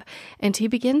have, and he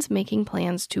begins making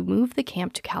plans to move the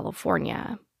camp to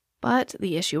California. But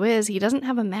the issue is he doesn't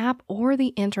have a map or the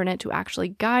internet to actually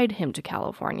guide him to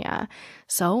California.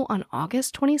 So on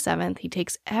August 27th, he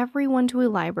takes everyone to a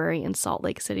library in Salt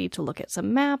Lake City to look at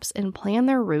some maps and plan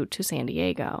their route to San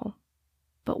Diego.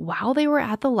 But while they were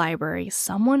at the library,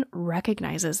 someone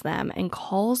recognizes them and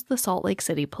calls the Salt Lake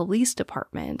City Police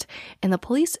Department, and the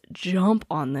police jump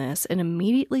on this and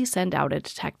immediately send out a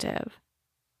detective.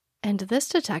 And this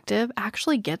detective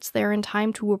actually gets there in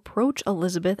time to approach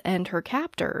Elizabeth and her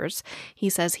captors. He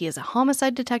says he is a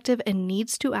homicide detective and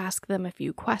needs to ask them a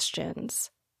few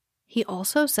questions. He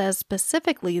also says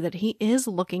specifically that he is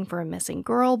looking for a missing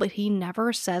girl, but he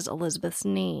never says Elizabeth's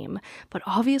name. But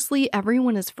obviously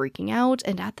everyone is freaking out,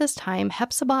 and at this time,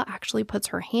 Hepzibah actually puts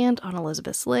her hand on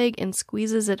Elizabeth's leg and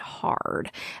squeezes it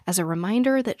hard, as a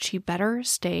reminder that she better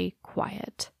stay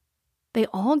quiet. They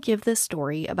all give this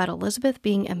story about Elizabeth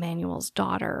being Emmanuel's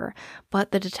daughter,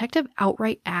 but the detective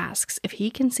outright asks if he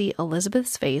can see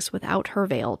Elizabeth's face without her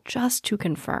veil just to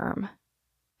confirm.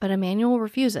 But Emmanuel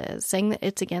refuses, saying that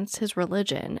it's against his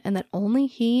religion and that only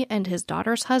he and his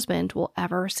daughter's husband will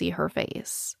ever see her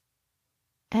face.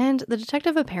 And the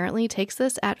detective apparently takes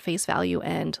this at face value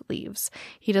and leaves.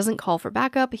 He doesn't call for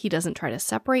backup, he doesn't try to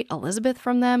separate Elizabeth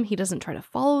from them, he doesn't try to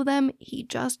follow them, he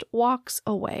just walks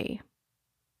away.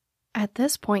 At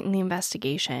this point in the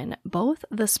investigation, both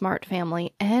the Smart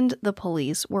family and the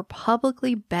police were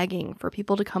publicly begging for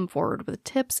people to come forward with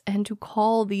tips and to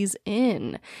call these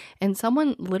in. And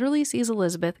someone literally sees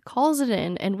Elizabeth, calls it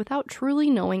in, and without truly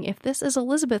knowing if this is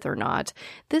Elizabeth or not,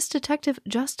 this detective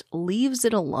just leaves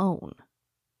it alone.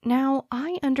 Now,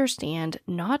 I understand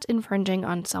not infringing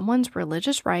on someone's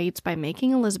religious rights by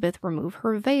making Elizabeth remove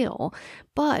her veil,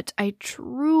 but I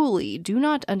truly do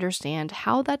not understand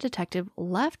how that detective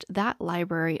left that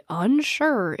library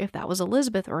unsure if that was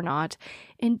Elizabeth or not,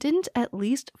 and didn't at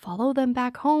least follow them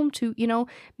back home to,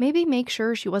 maybe make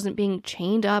sure she wasn't being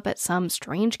chained up at some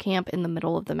strange camp in the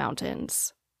middle of the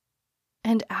mountains.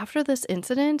 And after this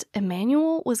incident,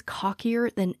 Emmanuel was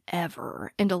cockier than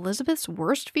ever, and Elizabeth's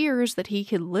worst fears that he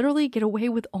could literally get away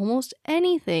with almost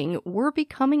anything were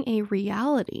becoming a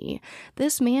reality.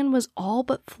 This man was all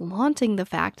but flaunting the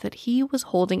fact that he was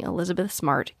holding Elizabeth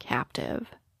Smart captive.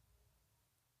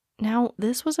 Now,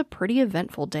 this was a pretty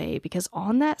eventful day because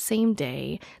on that same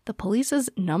day, the police's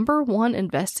 #1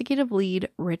 investigative lead,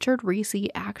 Richard Reese,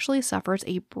 actually suffers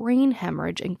a brain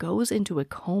hemorrhage and goes into a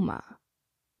coma.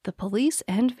 The police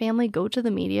and family go to the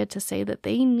media to say that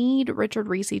they need Richard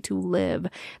Reese to live,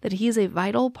 that he is a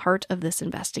vital part of this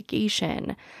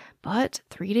investigation. But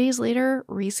 3 days later,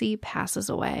 Reese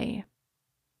passes away.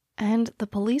 And the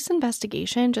police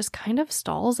investigation just kind of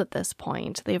stalls at this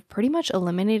point. They've pretty much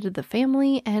eliminated the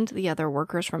family and the other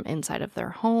workers from inside of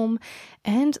their home,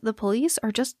 and the police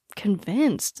are just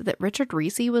convinced that Richard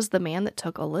Reese was the man that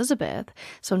took Elizabeth.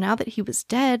 So now that he was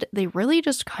dead, they really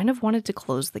just kind of wanted to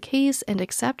close the case and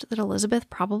accept that Elizabeth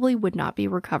probably would not be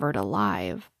recovered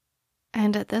alive.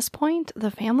 And at this point, the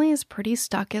family is pretty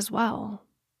stuck as well.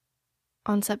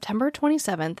 On September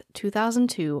 27th,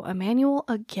 2002, Emmanuel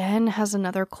again has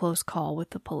another close call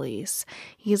with the police.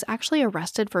 He is actually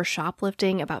arrested for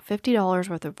shoplifting about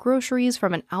 $50 worth of groceries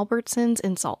from an Albertsons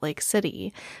in Salt Lake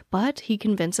City, but he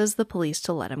convinces the police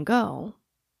to let him go.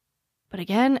 But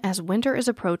again, as winter is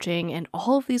approaching and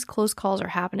all of these close calls are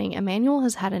happening, Emmanuel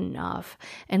has had enough,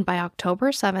 and by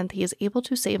October 7th, he is able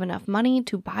to save enough money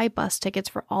to buy bus tickets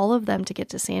for all of them to get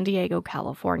to San Diego,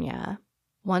 California.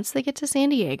 Once they get to San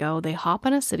Diego, they hop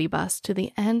on a city bus to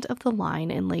the end of the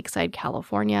line in Lakeside,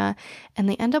 California, and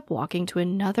they end up walking to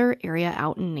another area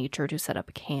out in nature to set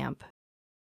up camp.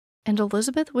 And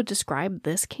Elizabeth would describe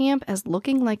this camp as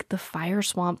looking like the fire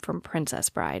swamp from Princess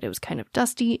Bride. It was kind of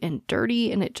dusty and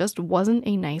dirty, and it just wasn't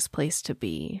a nice place to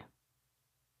be.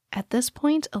 At this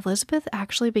point, Elizabeth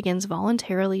actually begins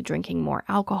voluntarily drinking more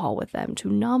alcohol with them to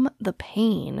numb the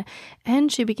pain,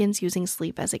 and she begins using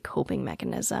sleep as a coping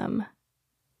mechanism.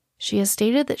 She has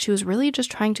stated that she was really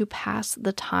just trying to pass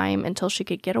the time until she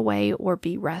could get away or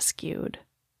be rescued.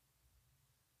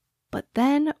 But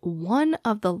then one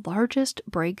of the largest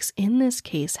breaks in this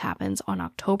case happens on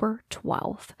October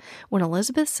 12th, when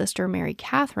Elizabeth's sister, Mary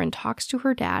Catherine, talks to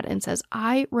her dad and says,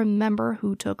 "I remember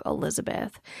who took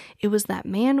Elizabeth. It was that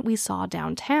man we saw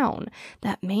downtown,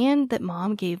 that man that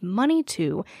Mom gave money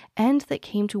to and that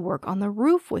came to work on the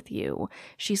roof with you."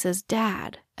 She says,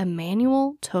 "Dad,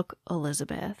 Emmanuel took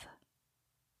Elizabeth."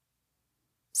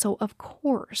 So, of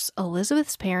course,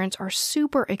 Elizabeth's parents are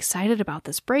super excited about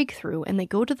this breakthrough, and they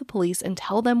go to the police and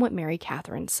tell them what Mary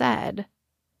Catherine said.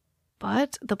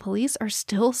 But the police are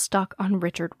still stuck on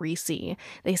Richard Reese.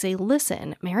 They say,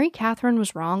 "Listen, Mary Catherine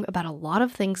was wrong about a lot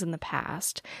of things in the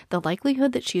past. The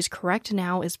likelihood that she's correct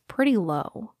now is pretty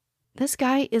low." This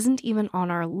guy isn't even on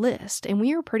our list, and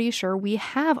we are pretty sure we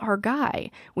have our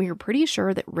guy. We are pretty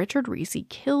sure that Richard Reese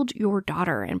killed your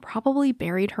daughter and probably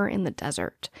buried her in the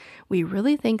desert. We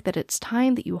really think that it's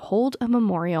time that you hold a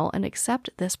memorial and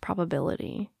accept this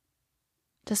probability."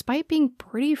 Despite being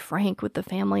pretty frank with the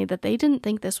family that they didn't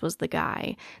think this was the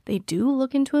guy, they do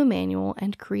look into Emmanuel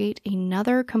and create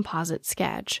another composite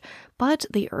sketch, but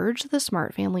they urge the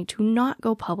Smart family to not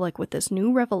go public with this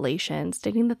new revelation,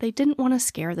 stating that they didn't want to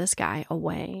scare this guy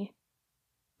away.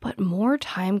 But more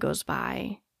time goes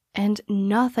by, and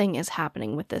nothing is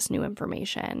happening with this new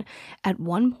information. At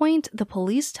one point, the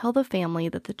police tell the family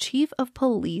that the chief of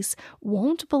police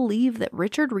won't believe that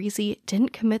Richard Reese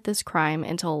didn't commit this crime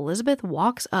until Elizabeth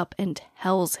walks up and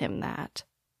tells him that.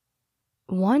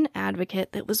 One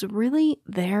advocate that was really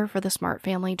there for the Smart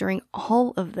family during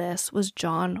all of this was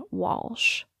John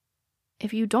Walsh.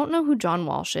 If you don't know who John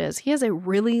Walsh is, he has a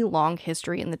really long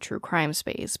history in the true crime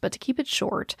space, but to keep it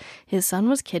short, his son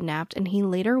was kidnapped and he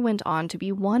later went on to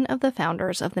be one of the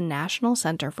founders of the National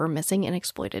Center for Missing and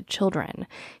Exploited Children.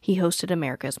 He hosted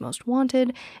America's Most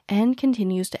Wanted and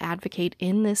continues to advocate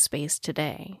in this space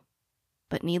today.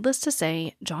 But needless to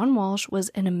say, John Walsh was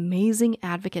an amazing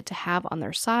advocate to have on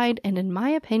their side, and in my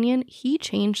opinion, he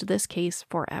changed this case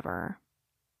forever.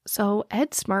 So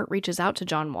Ed Smart reaches out to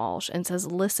John Walsh and says,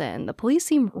 "Listen, the police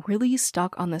seem really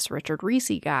stuck on this Richard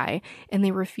Reese guy, and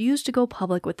they refuse to go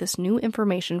public with this new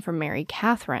information from Mary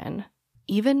Catherine.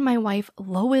 Even my wife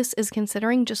Lois is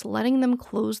considering just letting them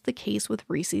close the case with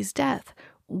Reese's death.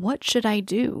 What should I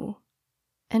do?"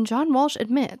 And John Walsh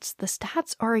admits the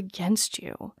stats are against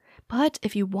you. But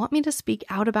if you want me to speak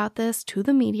out about this to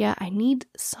the media, I need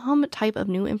some type of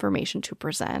new information to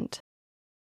present.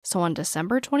 So on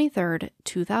December 23rd,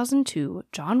 2002,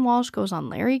 John Walsh goes on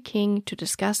Larry King to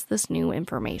discuss this new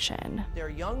information. Their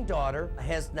young daughter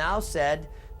has now said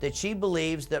that she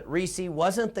believes that Reese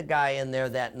wasn't the guy in there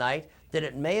that night, that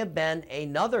it may have been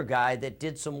another guy that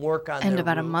did some work on And their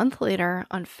about roof. a month later,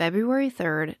 on February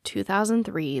 3rd,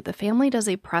 2003, the family does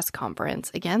a press conference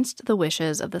against the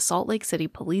wishes of the Salt Lake City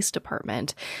Police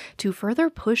Department to further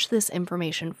push this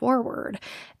information forward,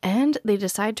 and they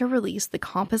decide to release the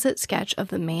composite sketch of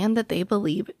the man that they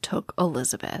believe took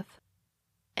Elizabeth.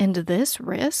 And this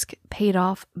risk paid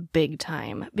off big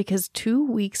time, because 2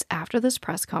 weeks after this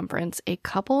press conference, a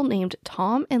couple named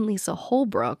Tom and Lisa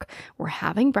Holbrook were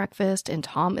having breakfast, and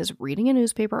Tom is reading a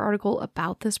newspaper article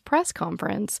about this press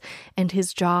conference, and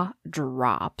his jaw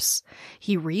drops.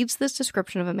 He reads this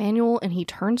description of Emmanuel, and he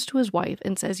turns to his wife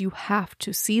and says, "You have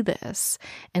to see this."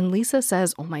 And Lisa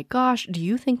says, "Oh my gosh, do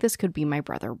you think this could be my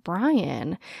brother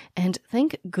Brian?" And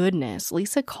thank goodness,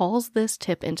 Lisa calls this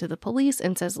tip into the police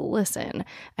and says, "Listen,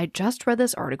 I just read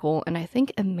this article, and I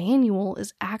think Emmanuel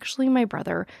is actually my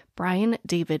brother, Brian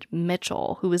David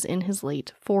Mitchell, who is in his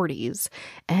late 40s,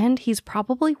 and he's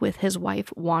probably with his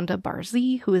wife, Wanda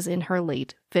Barzee, who is in her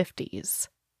late 50s.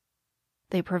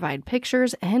 They provide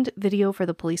pictures and video for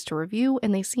the police to review,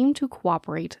 and they seem to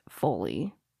cooperate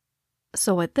fully.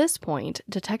 So at this point,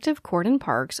 Detective Corden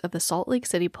Parks of the Salt Lake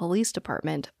City Police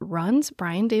Department runs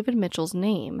Brian David Mitchell's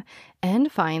name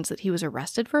and finds that he was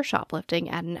arrested for shoplifting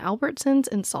at an Albertsons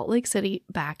in Salt Lake City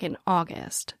back in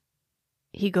August.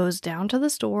 He goes down to the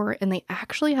store, and they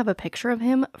actually have a picture of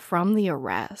him from the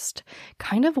arrest.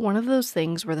 Kind of one of those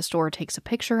things where the store takes a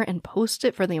picture and posts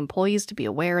it for the employees to be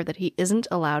aware that he isn't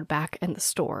allowed back in the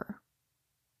store.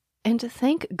 And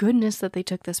thank goodness that they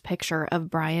took this picture of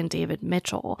Brian David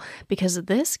Mitchell, because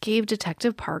this gave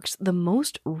Detective Parks the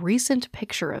most recent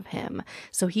picture of him.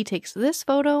 So he takes this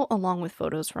photo along with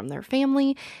photos from their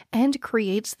family and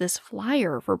creates this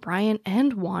flyer for Brian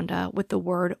and Wanda with the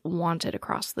word "wanted"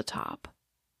 across the top.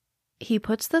 He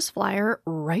puts this flyer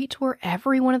right where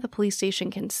everyone at the police station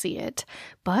can see it,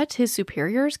 but his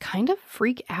superiors kind of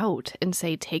freak out and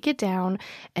say take it down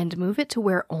and move it to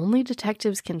where only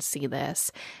detectives can see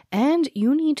this, and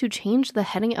you need to change the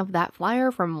heading of that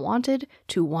flyer from "wanted"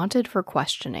 to "wanted for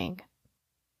questioning."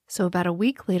 So about a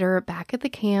week later, back at the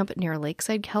camp near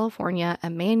Lakeside, California,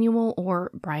 Emmanuel, or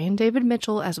Brian David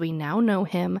Mitchell as we now know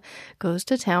him, goes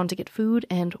to town to get food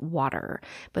and water,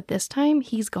 but this time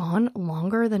he's gone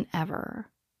longer than ever.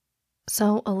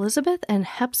 So Elizabeth and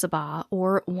Hepzibah,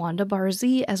 or Wanda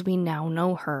Barzee as we now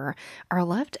know her, are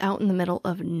left out in the middle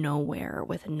of nowhere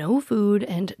with no food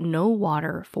and no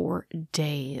water for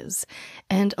days,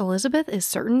 and Elizabeth is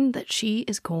certain that she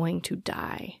is going to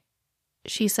die.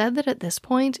 She said that at this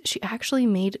point, she actually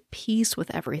made peace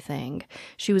with everything.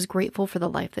 She was grateful for the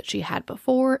life that she had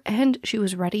before, and she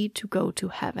was ready to go to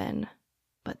heaven.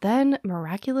 But then,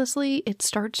 miraculously, it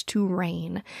starts to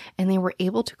rain, and they were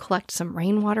able to collect some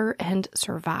rainwater and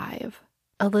survive.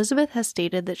 Elizabeth has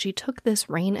stated that she took this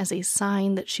rain as a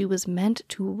sign that she was meant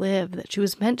to live, that she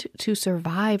was meant to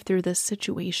survive through this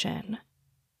situation.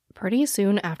 Pretty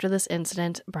soon after this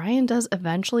incident, Brian does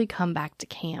eventually come back to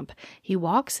camp. He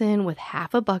walks in with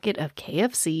half a bucket of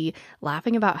KFC,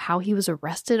 laughing about how he was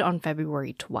arrested on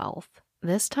February 12th.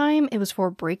 This time, it was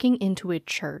for breaking into a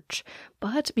church,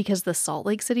 but because the Salt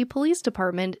Lake City Police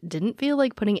Department didn't feel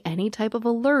like putting any type of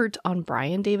alert on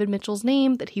Brian David Mitchell's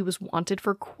name that he was wanted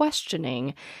for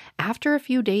questioning, after a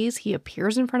few days, he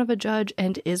appears in front of a judge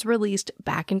and is released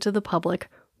back into the public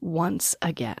once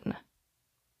again.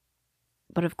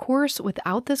 But of course,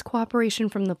 without this cooperation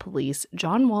from the police,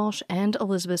 John Walsh and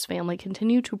Elizabeth's family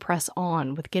continue to press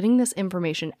on with getting this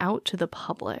information out to the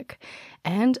public.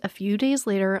 And a few days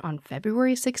later, on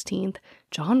February 16th,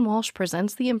 John Walsh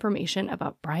presents the information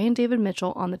about Brian David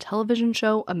Mitchell on the television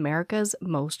show America's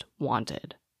Most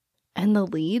Wanted. And the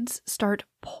leads start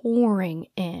pouring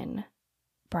in.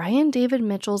 Brian David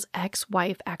Mitchell's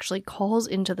ex-wife actually calls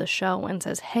into the show and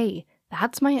says, "Hey,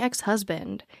 that's my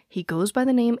ex-husband. He goes by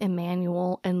the name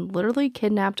Emmanuel and literally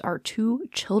kidnapped our 2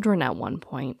 children at one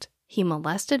point. He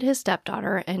molested his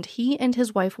stepdaughter, and he and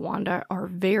his wife Wanda are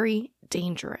very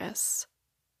dangerous."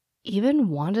 Even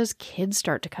Wanda's kids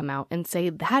start to come out and say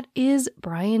that is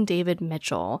Brian David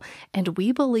Mitchell, and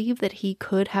we believe that he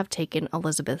could have taken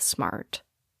Elizabeth Smart.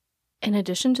 In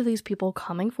addition to these people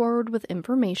coming forward with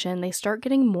information, they start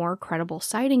getting more credible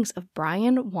sightings of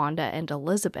Brian, Wanda, and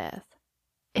Elizabeth.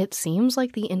 It seems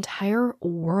like the entire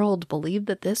world believed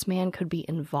that this man could be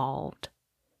involved.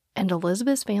 And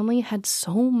Elizabeth's family had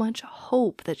so much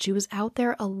hope that she was out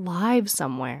there alive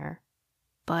somewhere.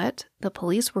 But the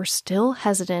police were still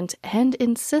hesitant and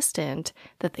insistent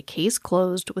that the case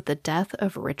closed with the death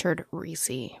of Richard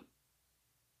Reese.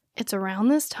 It's around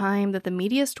this time that the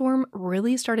media storm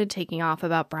really started taking off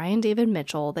about Brian David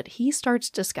Mitchell that he starts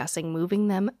discussing moving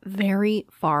them very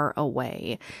far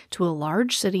away to a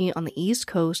large city on the East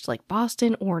Coast like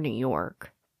Boston or New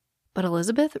York. But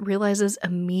Elizabeth realizes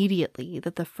immediately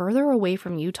that the further away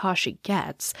from Utah she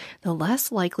gets, the less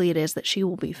likely it is that she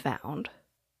will be found.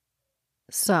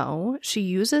 So, she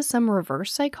uses some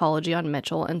reverse psychology on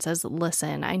Mitchell and says,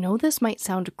 "Listen, I know this might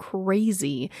sound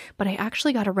crazy, but I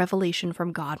actually got a revelation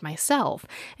from God myself,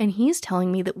 and he's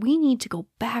telling me that we need to go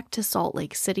back to Salt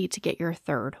Lake City to get your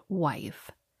 3rd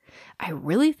wife. I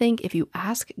really think if you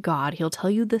ask God, he'll tell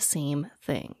you the same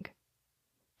thing."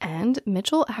 And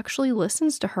Mitchell actually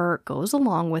listens to her, goes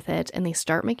along with it, and they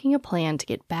start making a plan to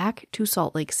get back to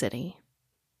Salt Lake City.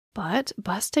 But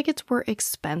bus tickets were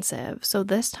expensive, so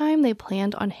this time they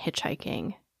planned on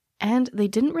hitchhiking. And they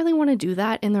didn't really want to do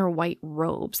that in their white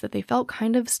robes that they felt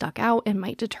kind of stuck out and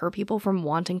might deter people from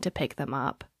wanting to pick them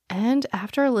up. And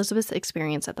after Elizabeth's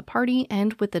experience at the party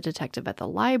and with the detective at the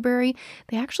library,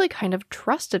 they actually kind of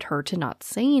trusted her to not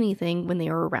say anything when they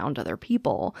were around other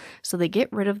people. So they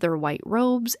get rid of their white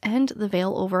robes and the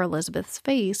veil over Elizabeth's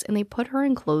face, and they put her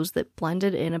in clothes that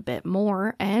blended in a bit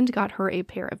more and got her a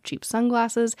pair of cheap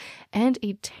sunglasses and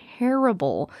a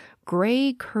terrible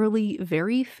gray, curly,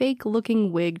 very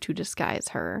fake-looking wig to disguise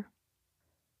her.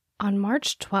 On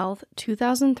March 12,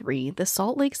 2003, the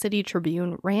Salt Lake City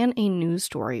Tribune ran a news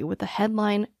story with the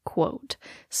headline, quote,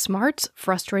 "Smarts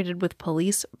frustrated with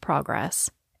police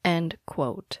progress," end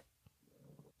quote.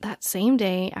 That same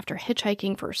day, after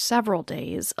hitchhiking for several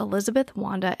days, Elizabeth,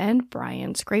 Wanda, and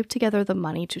Brian scraped together the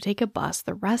money to take a bus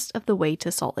the rest of the way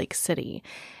to Salt Lake City,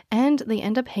 and they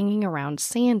end up hanging around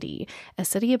Sandy, a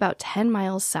city about 10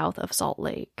 miles south of Salt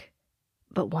Lake.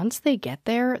 But once they get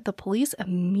there, the police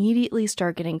immediately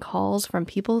start getting calls from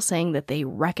people saying that they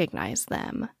recognize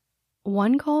them.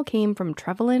 One call came from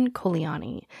Trevelyan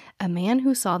Coliani, a man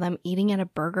who saw them eating at a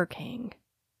Burger King.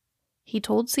 He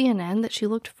told CNN that she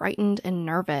looked frightened and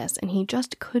nervous, and he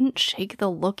just couldn't shake the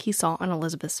look he saw on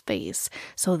Elizabeth's face,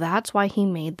 so that's why he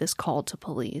made this call to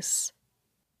police.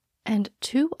 And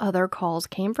 2 other calls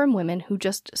came from women who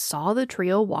just saw the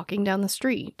trio walking down the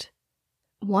street.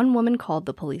 One woman called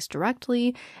the police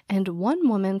directly, and one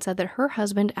woman said that her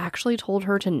husband actually told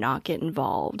her to not get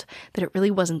involved, that it really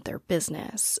wasn't their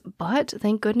business. But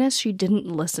thank goodness she didn't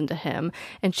listen to him,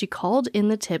 and she called in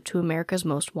the tip to America's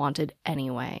Most Wanted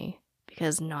anyway.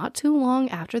 Because not too long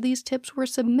after these tips were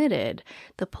submitted,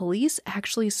 the police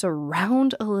actually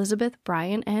surround Elizabeth,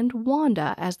 Brian, and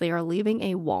Wanda as they are leaving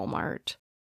a Walmart.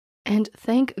 And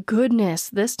thank goodness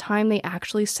this time they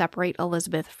actually separate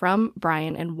Elizabeth from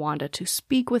Brian and Wanda to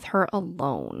speak with her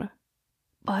alone.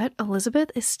 But Elizabeth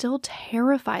is still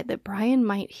terrified that Brian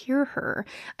might hear her.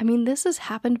 I mean, this has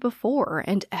happened before,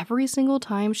 and every single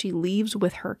time she leaves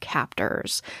with her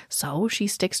captors, so she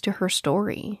sticks to her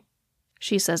story.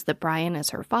 She says that Brian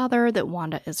is her father, that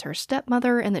Wanda is her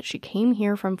stepmother, and that she came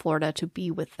here from Florida to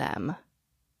be with them.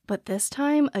 But this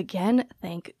time, again,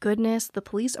 thank goodness, the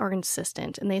police are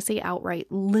insistent and they say outright,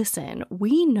 listen,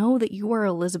 we know that you are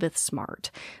Elizabeth Smart.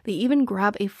 They even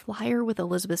grab a flyer with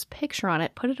Elizabeth's picture on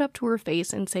it, put it up to her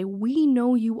face, and say, we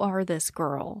know you are this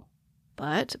girl.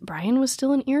 But Brian was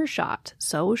still in earshot,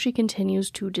 so she continues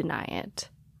to deny it.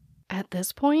 At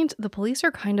this point, the police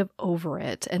are kind of over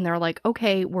it, and they're like,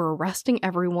 okay, we're arresting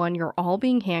everyone, you're all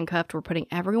being handcuffed, we're putting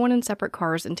everyone in separate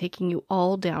cars and taking you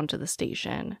all down to the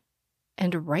station.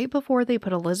 And right before they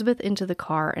put Elizabeth into the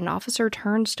car, an officer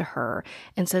turns to her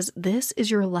and says, this is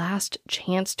your last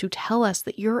chance to tell us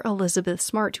that you're Elizabeth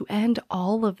Smart, to end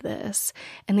all of this.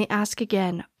 And they ask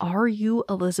again, are you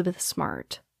Elizabeth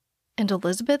Smart? And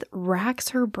Elizabeth racks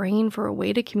her brain for a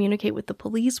way to communicate with the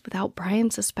police without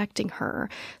Brian suspecting her.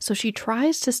 So she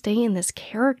tries to stay in this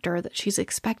character that she's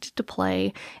expected to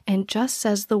play and just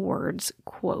says the words,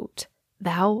 quote,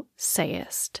 thou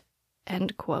sayest,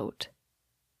 end quote.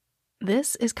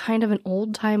 This is kind of an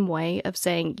old-time way of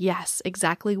saying, yes,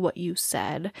 exactly what you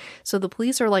said. So the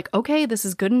police are like, okay, this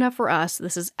is good enough for us.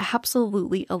 This is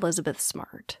absolutely Elizabeth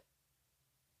Smart.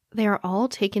 They are all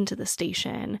taken to the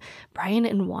station. Brian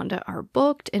and Wanda are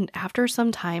booked, and after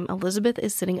some time, Elizabeth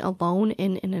is sitting alone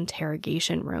in an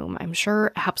interrogation room, I'm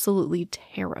sure absolutely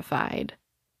terrified.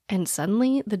 And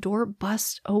suddenly, the door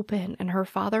busts open, and her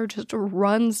father just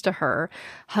runs to her,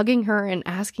 hugging her and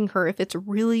asking her if it's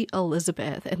really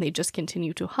Elizabeth, and they just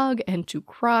continue to hug and to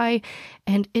cry,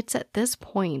 and it's at this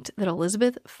point that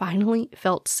Elizabeth finally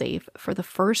felt safe for the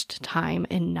first time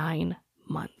in 9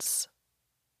 months.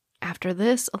 After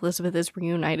this, Elizabeth is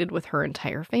reunited with her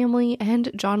entire family,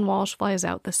 and John Walsh flies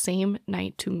out the same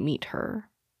night to meet her.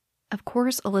 Of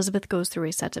course, Elizabeth goes through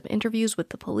a set of interviews with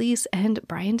the police, and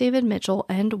Brian David Mitchell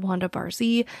and Wanda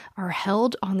Barzee are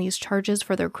held on these charges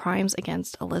for their crimes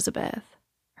against Elizabeth.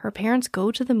 Her parents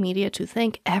go to the media to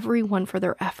thank everyone for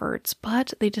their efforts,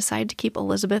 but they decide to keep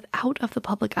Elizabeth out of the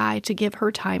public eye to give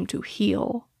her time to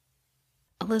heal.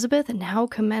 Elizabeth now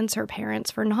commends her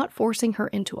parents for not forcing her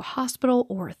into a hospital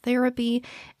or therapy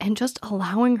and just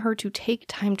allowing her to take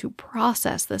time to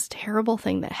process this terrible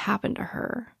thing that happened to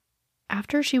her.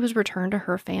 After she was returned to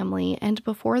her family and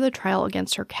before the trial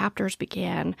against her captors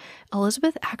began,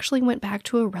 Elizabeth actually went back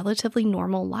to a relatively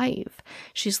normal life.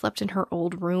 She slept in her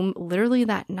old room literally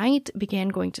that night, began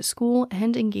going to school,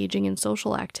 and engaging in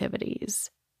social activities.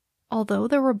 Although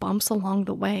there were bumps along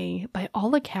the way, by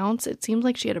all accounts, it seemed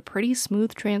like she had a pretty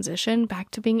smooth transition back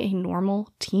to being a normal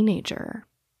teenager.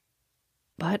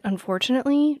 But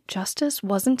unfortunately, justice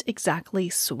wasn't exactly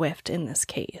swift in this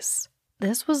case.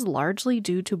 This was largely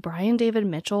due to Brian David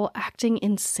Mitchell acting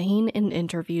insane in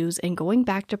interviews and going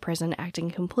back to prison acting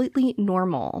completely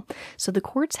normal, so the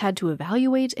courts had to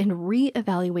evaluate and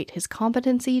re-evaluate his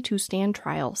competency to stand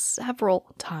trial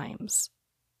several times.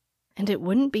 And it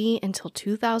wouldn't be until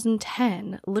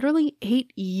 2010, literally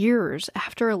 8 years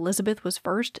after Elizabeth was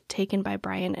first taken by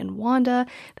Brian and Wanda,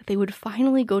 that they would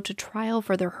finally go to trial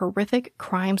for their horrific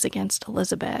crimes against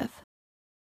Elizabeth.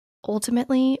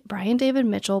 Ultimately, Brian David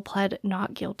Mitchell pled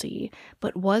not guilty,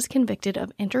 but was convicted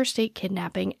of interstate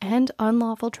kidnapping and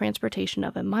unlawful transportation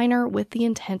of a minor with the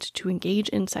intent to engage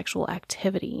in sexual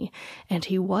activity, and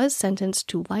he was sentenced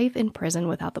to life in prison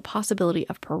without the possibility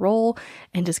of parole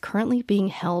and is currently being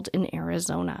held in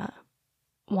Arizona.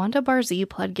 Wanda Barzee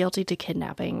pled guilty to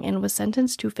kidnapping and was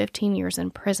sentenced to 15 years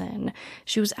in prison.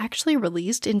 She was actually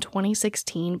released in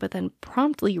 2016, but then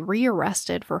promptly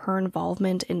rearrested for her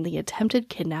involvement in the attempted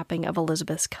kidnapping of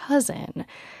Elizabeth's cousin.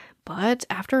 But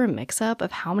after a mix-up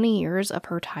of how many years of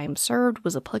her time served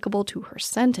was applicable to her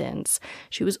sentence,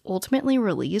 she was ultimately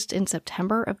released in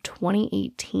September of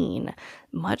 2018,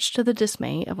 much to the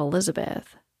dismay of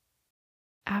Elizabeth.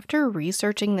 After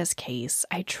researching this case,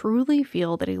 I truly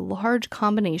feel that a large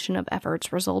combination of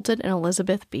efforts resulted in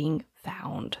Elizabeth being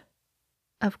found.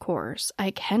 Of course, I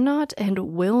cannot and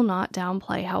will not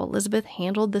downplay how Elizabeth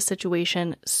handled the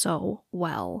situation so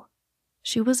well.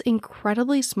 She was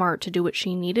incredibly smart to do what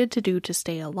she needed to do to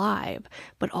stay alive,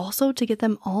 but also to get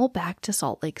them all back to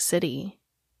Salt Lake City.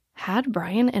 Had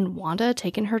Brian and Wanda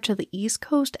taken her to the East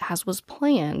Coast as was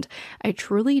planned, I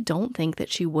truly don't think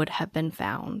that she would have been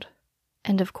found.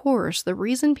 And of course, the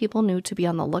reason people knew to be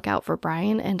on the lookout for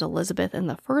Brian and Elizabeth in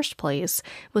the first place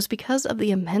was because of the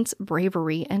immense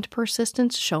bravery and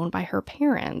persistence shown by her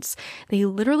parents. They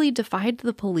literally defied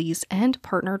the police and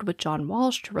partnered with John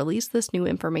Walsh to release this new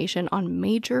information on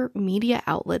major media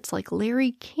outlets like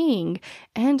Larry King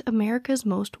and America's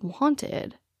Most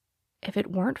Wanted. If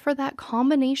it weren't for that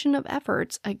combination of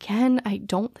efforts, again, I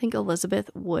don't think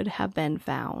Elizabeth would have been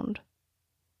found.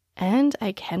 And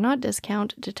I cannot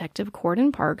discount Detective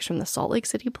Corden Parks from the Salt Lake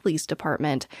City Police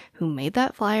Department, who made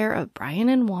that flyer of Brian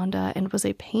and Wanda and was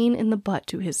a pain in the butt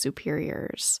to his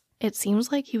superiors. It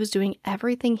seems like he was doing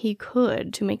everything he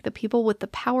could to make the people with the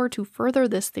power to further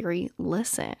this theory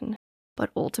listen. But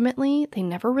ultimately, they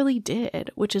never really did,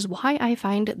 which is why I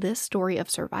find this story of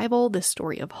survival, this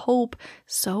story of hope,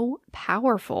 so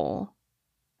powerful.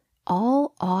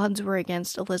 All odds were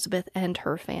against Elizabeth and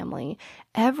her family.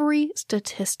 Every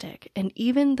statistic, and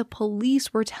even the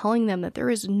police were telling them that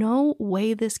there is no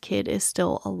way this kid is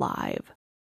still alive.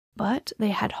 But they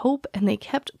had hope, and they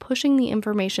kept pushing the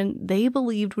information they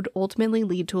believed would ultimately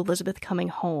lead to Elizabeth coming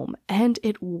home, and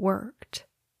it worked.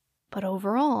 But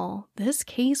overall, this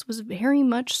case was very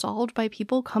much solved by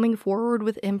people coming forward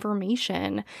with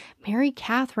information. Mary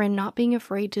Catherine not being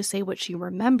afraid to say what she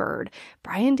remembered.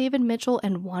 Brian David Mitchell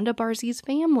and Wanda Barzzi's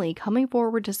family coming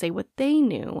forward to say what they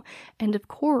knew. And of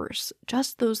course,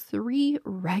 just those 3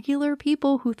 regular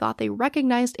people who thought they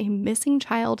recognized a missing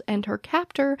child and her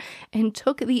captor and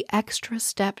took the extra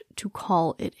step to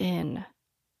call it in.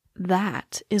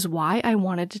 That is why I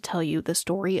wanted to tell you the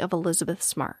story of Elizabeth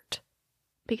Smart.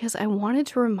 Because I wanted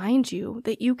to remind you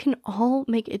that you can all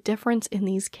make a difference in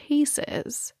these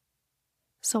cases.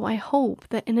 So I hope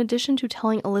that in addition to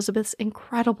telling Elizabeth's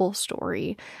incredible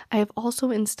story, I have also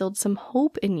instilled some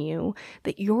hope in you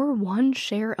that your one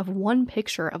share of one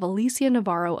picture of Alicia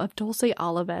Navarro of Dulce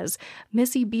Alaves,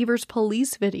 Missy Beaver's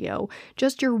police video,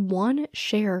 just your one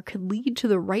share could lead to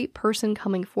the right person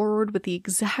coming forward with the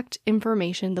exact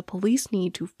information the police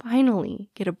need to finally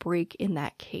get a break in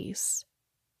that case.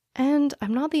 And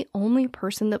I'm not the only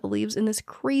person that believes in this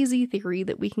crazy theory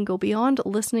that we can go beyond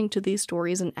listening to these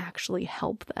stories and actually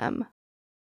help them.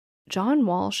 John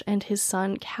Walsh and his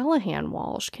son Callahan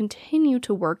Walsh continue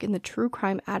to work in the true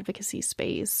crime advocacy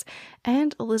space,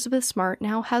 and Elizabeth Smart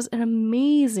now has an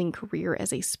amazing career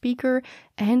as a speaker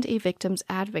and a victim's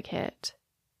advocate.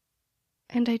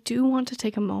 And I do want to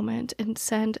take a moment and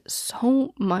send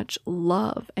so much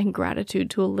love and gratitude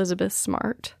to Elizabeth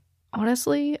Smart.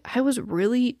 Honestly, I was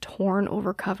really torn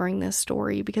over covering this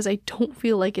story because I don't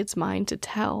feel like it's mine to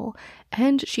tell,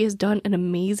 and she has done an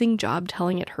amazing job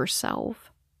telling it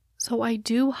herself. So I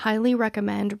do highly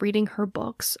recommend reading her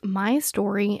books, My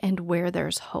Story and Where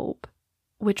There's Hope,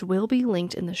 which will be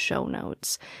linked in the show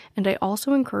notes. And I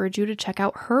also encourage you to check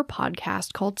out her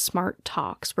podcast called Smart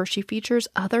Talks, where she features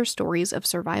other stories of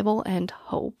survival and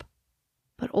hope.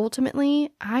 But ultimately,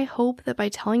 I hope that by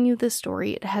telling you this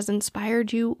story, it has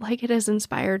inspired you like it has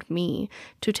inspired me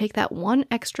to take that one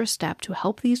extra step to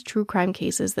help these true crime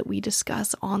cases that we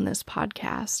discuss on this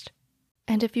podcast.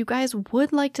 And if you guys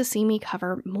would like to see me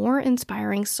cover more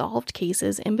inspiring solved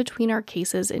cases in between our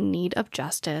cases in need of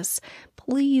justice,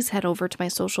 please head over to my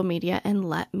social media and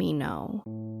let me know.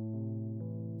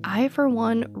 I, for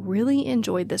one, really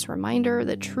enjoyed this reminder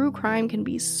that true crime can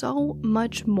be so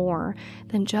much more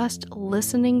than just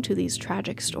listening to these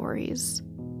tragic stories.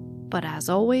 But as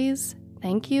always,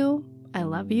 thank you, I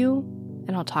love you,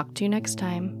 and I'll talk to you next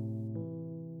time.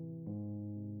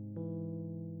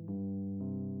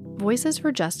 Voices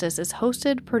for Justice is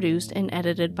hosted, produced, and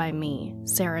edited by me,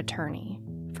 Sarah Turney.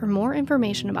 For more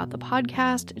information about the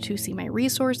podcast, to see my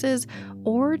resources,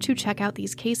 or to check out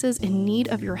these cases in need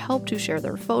of your help to share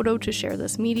their photo, to share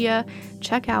this media,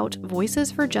 check out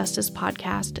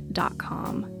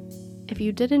voicesforjusticepodcast.com. If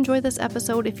you did enjoy this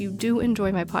episode, if you do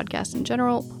enjoy my podcast in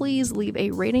general, please leave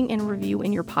a rating and review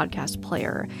in your podcast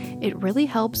player. It really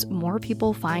helps more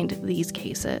people find these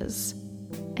cases.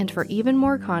 And for even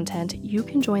more content, you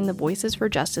can join the Voices for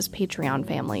Justice Patreon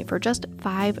family for just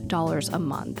 $5 a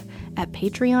month at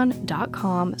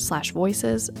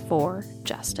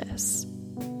patreon.com/voicesforjustice.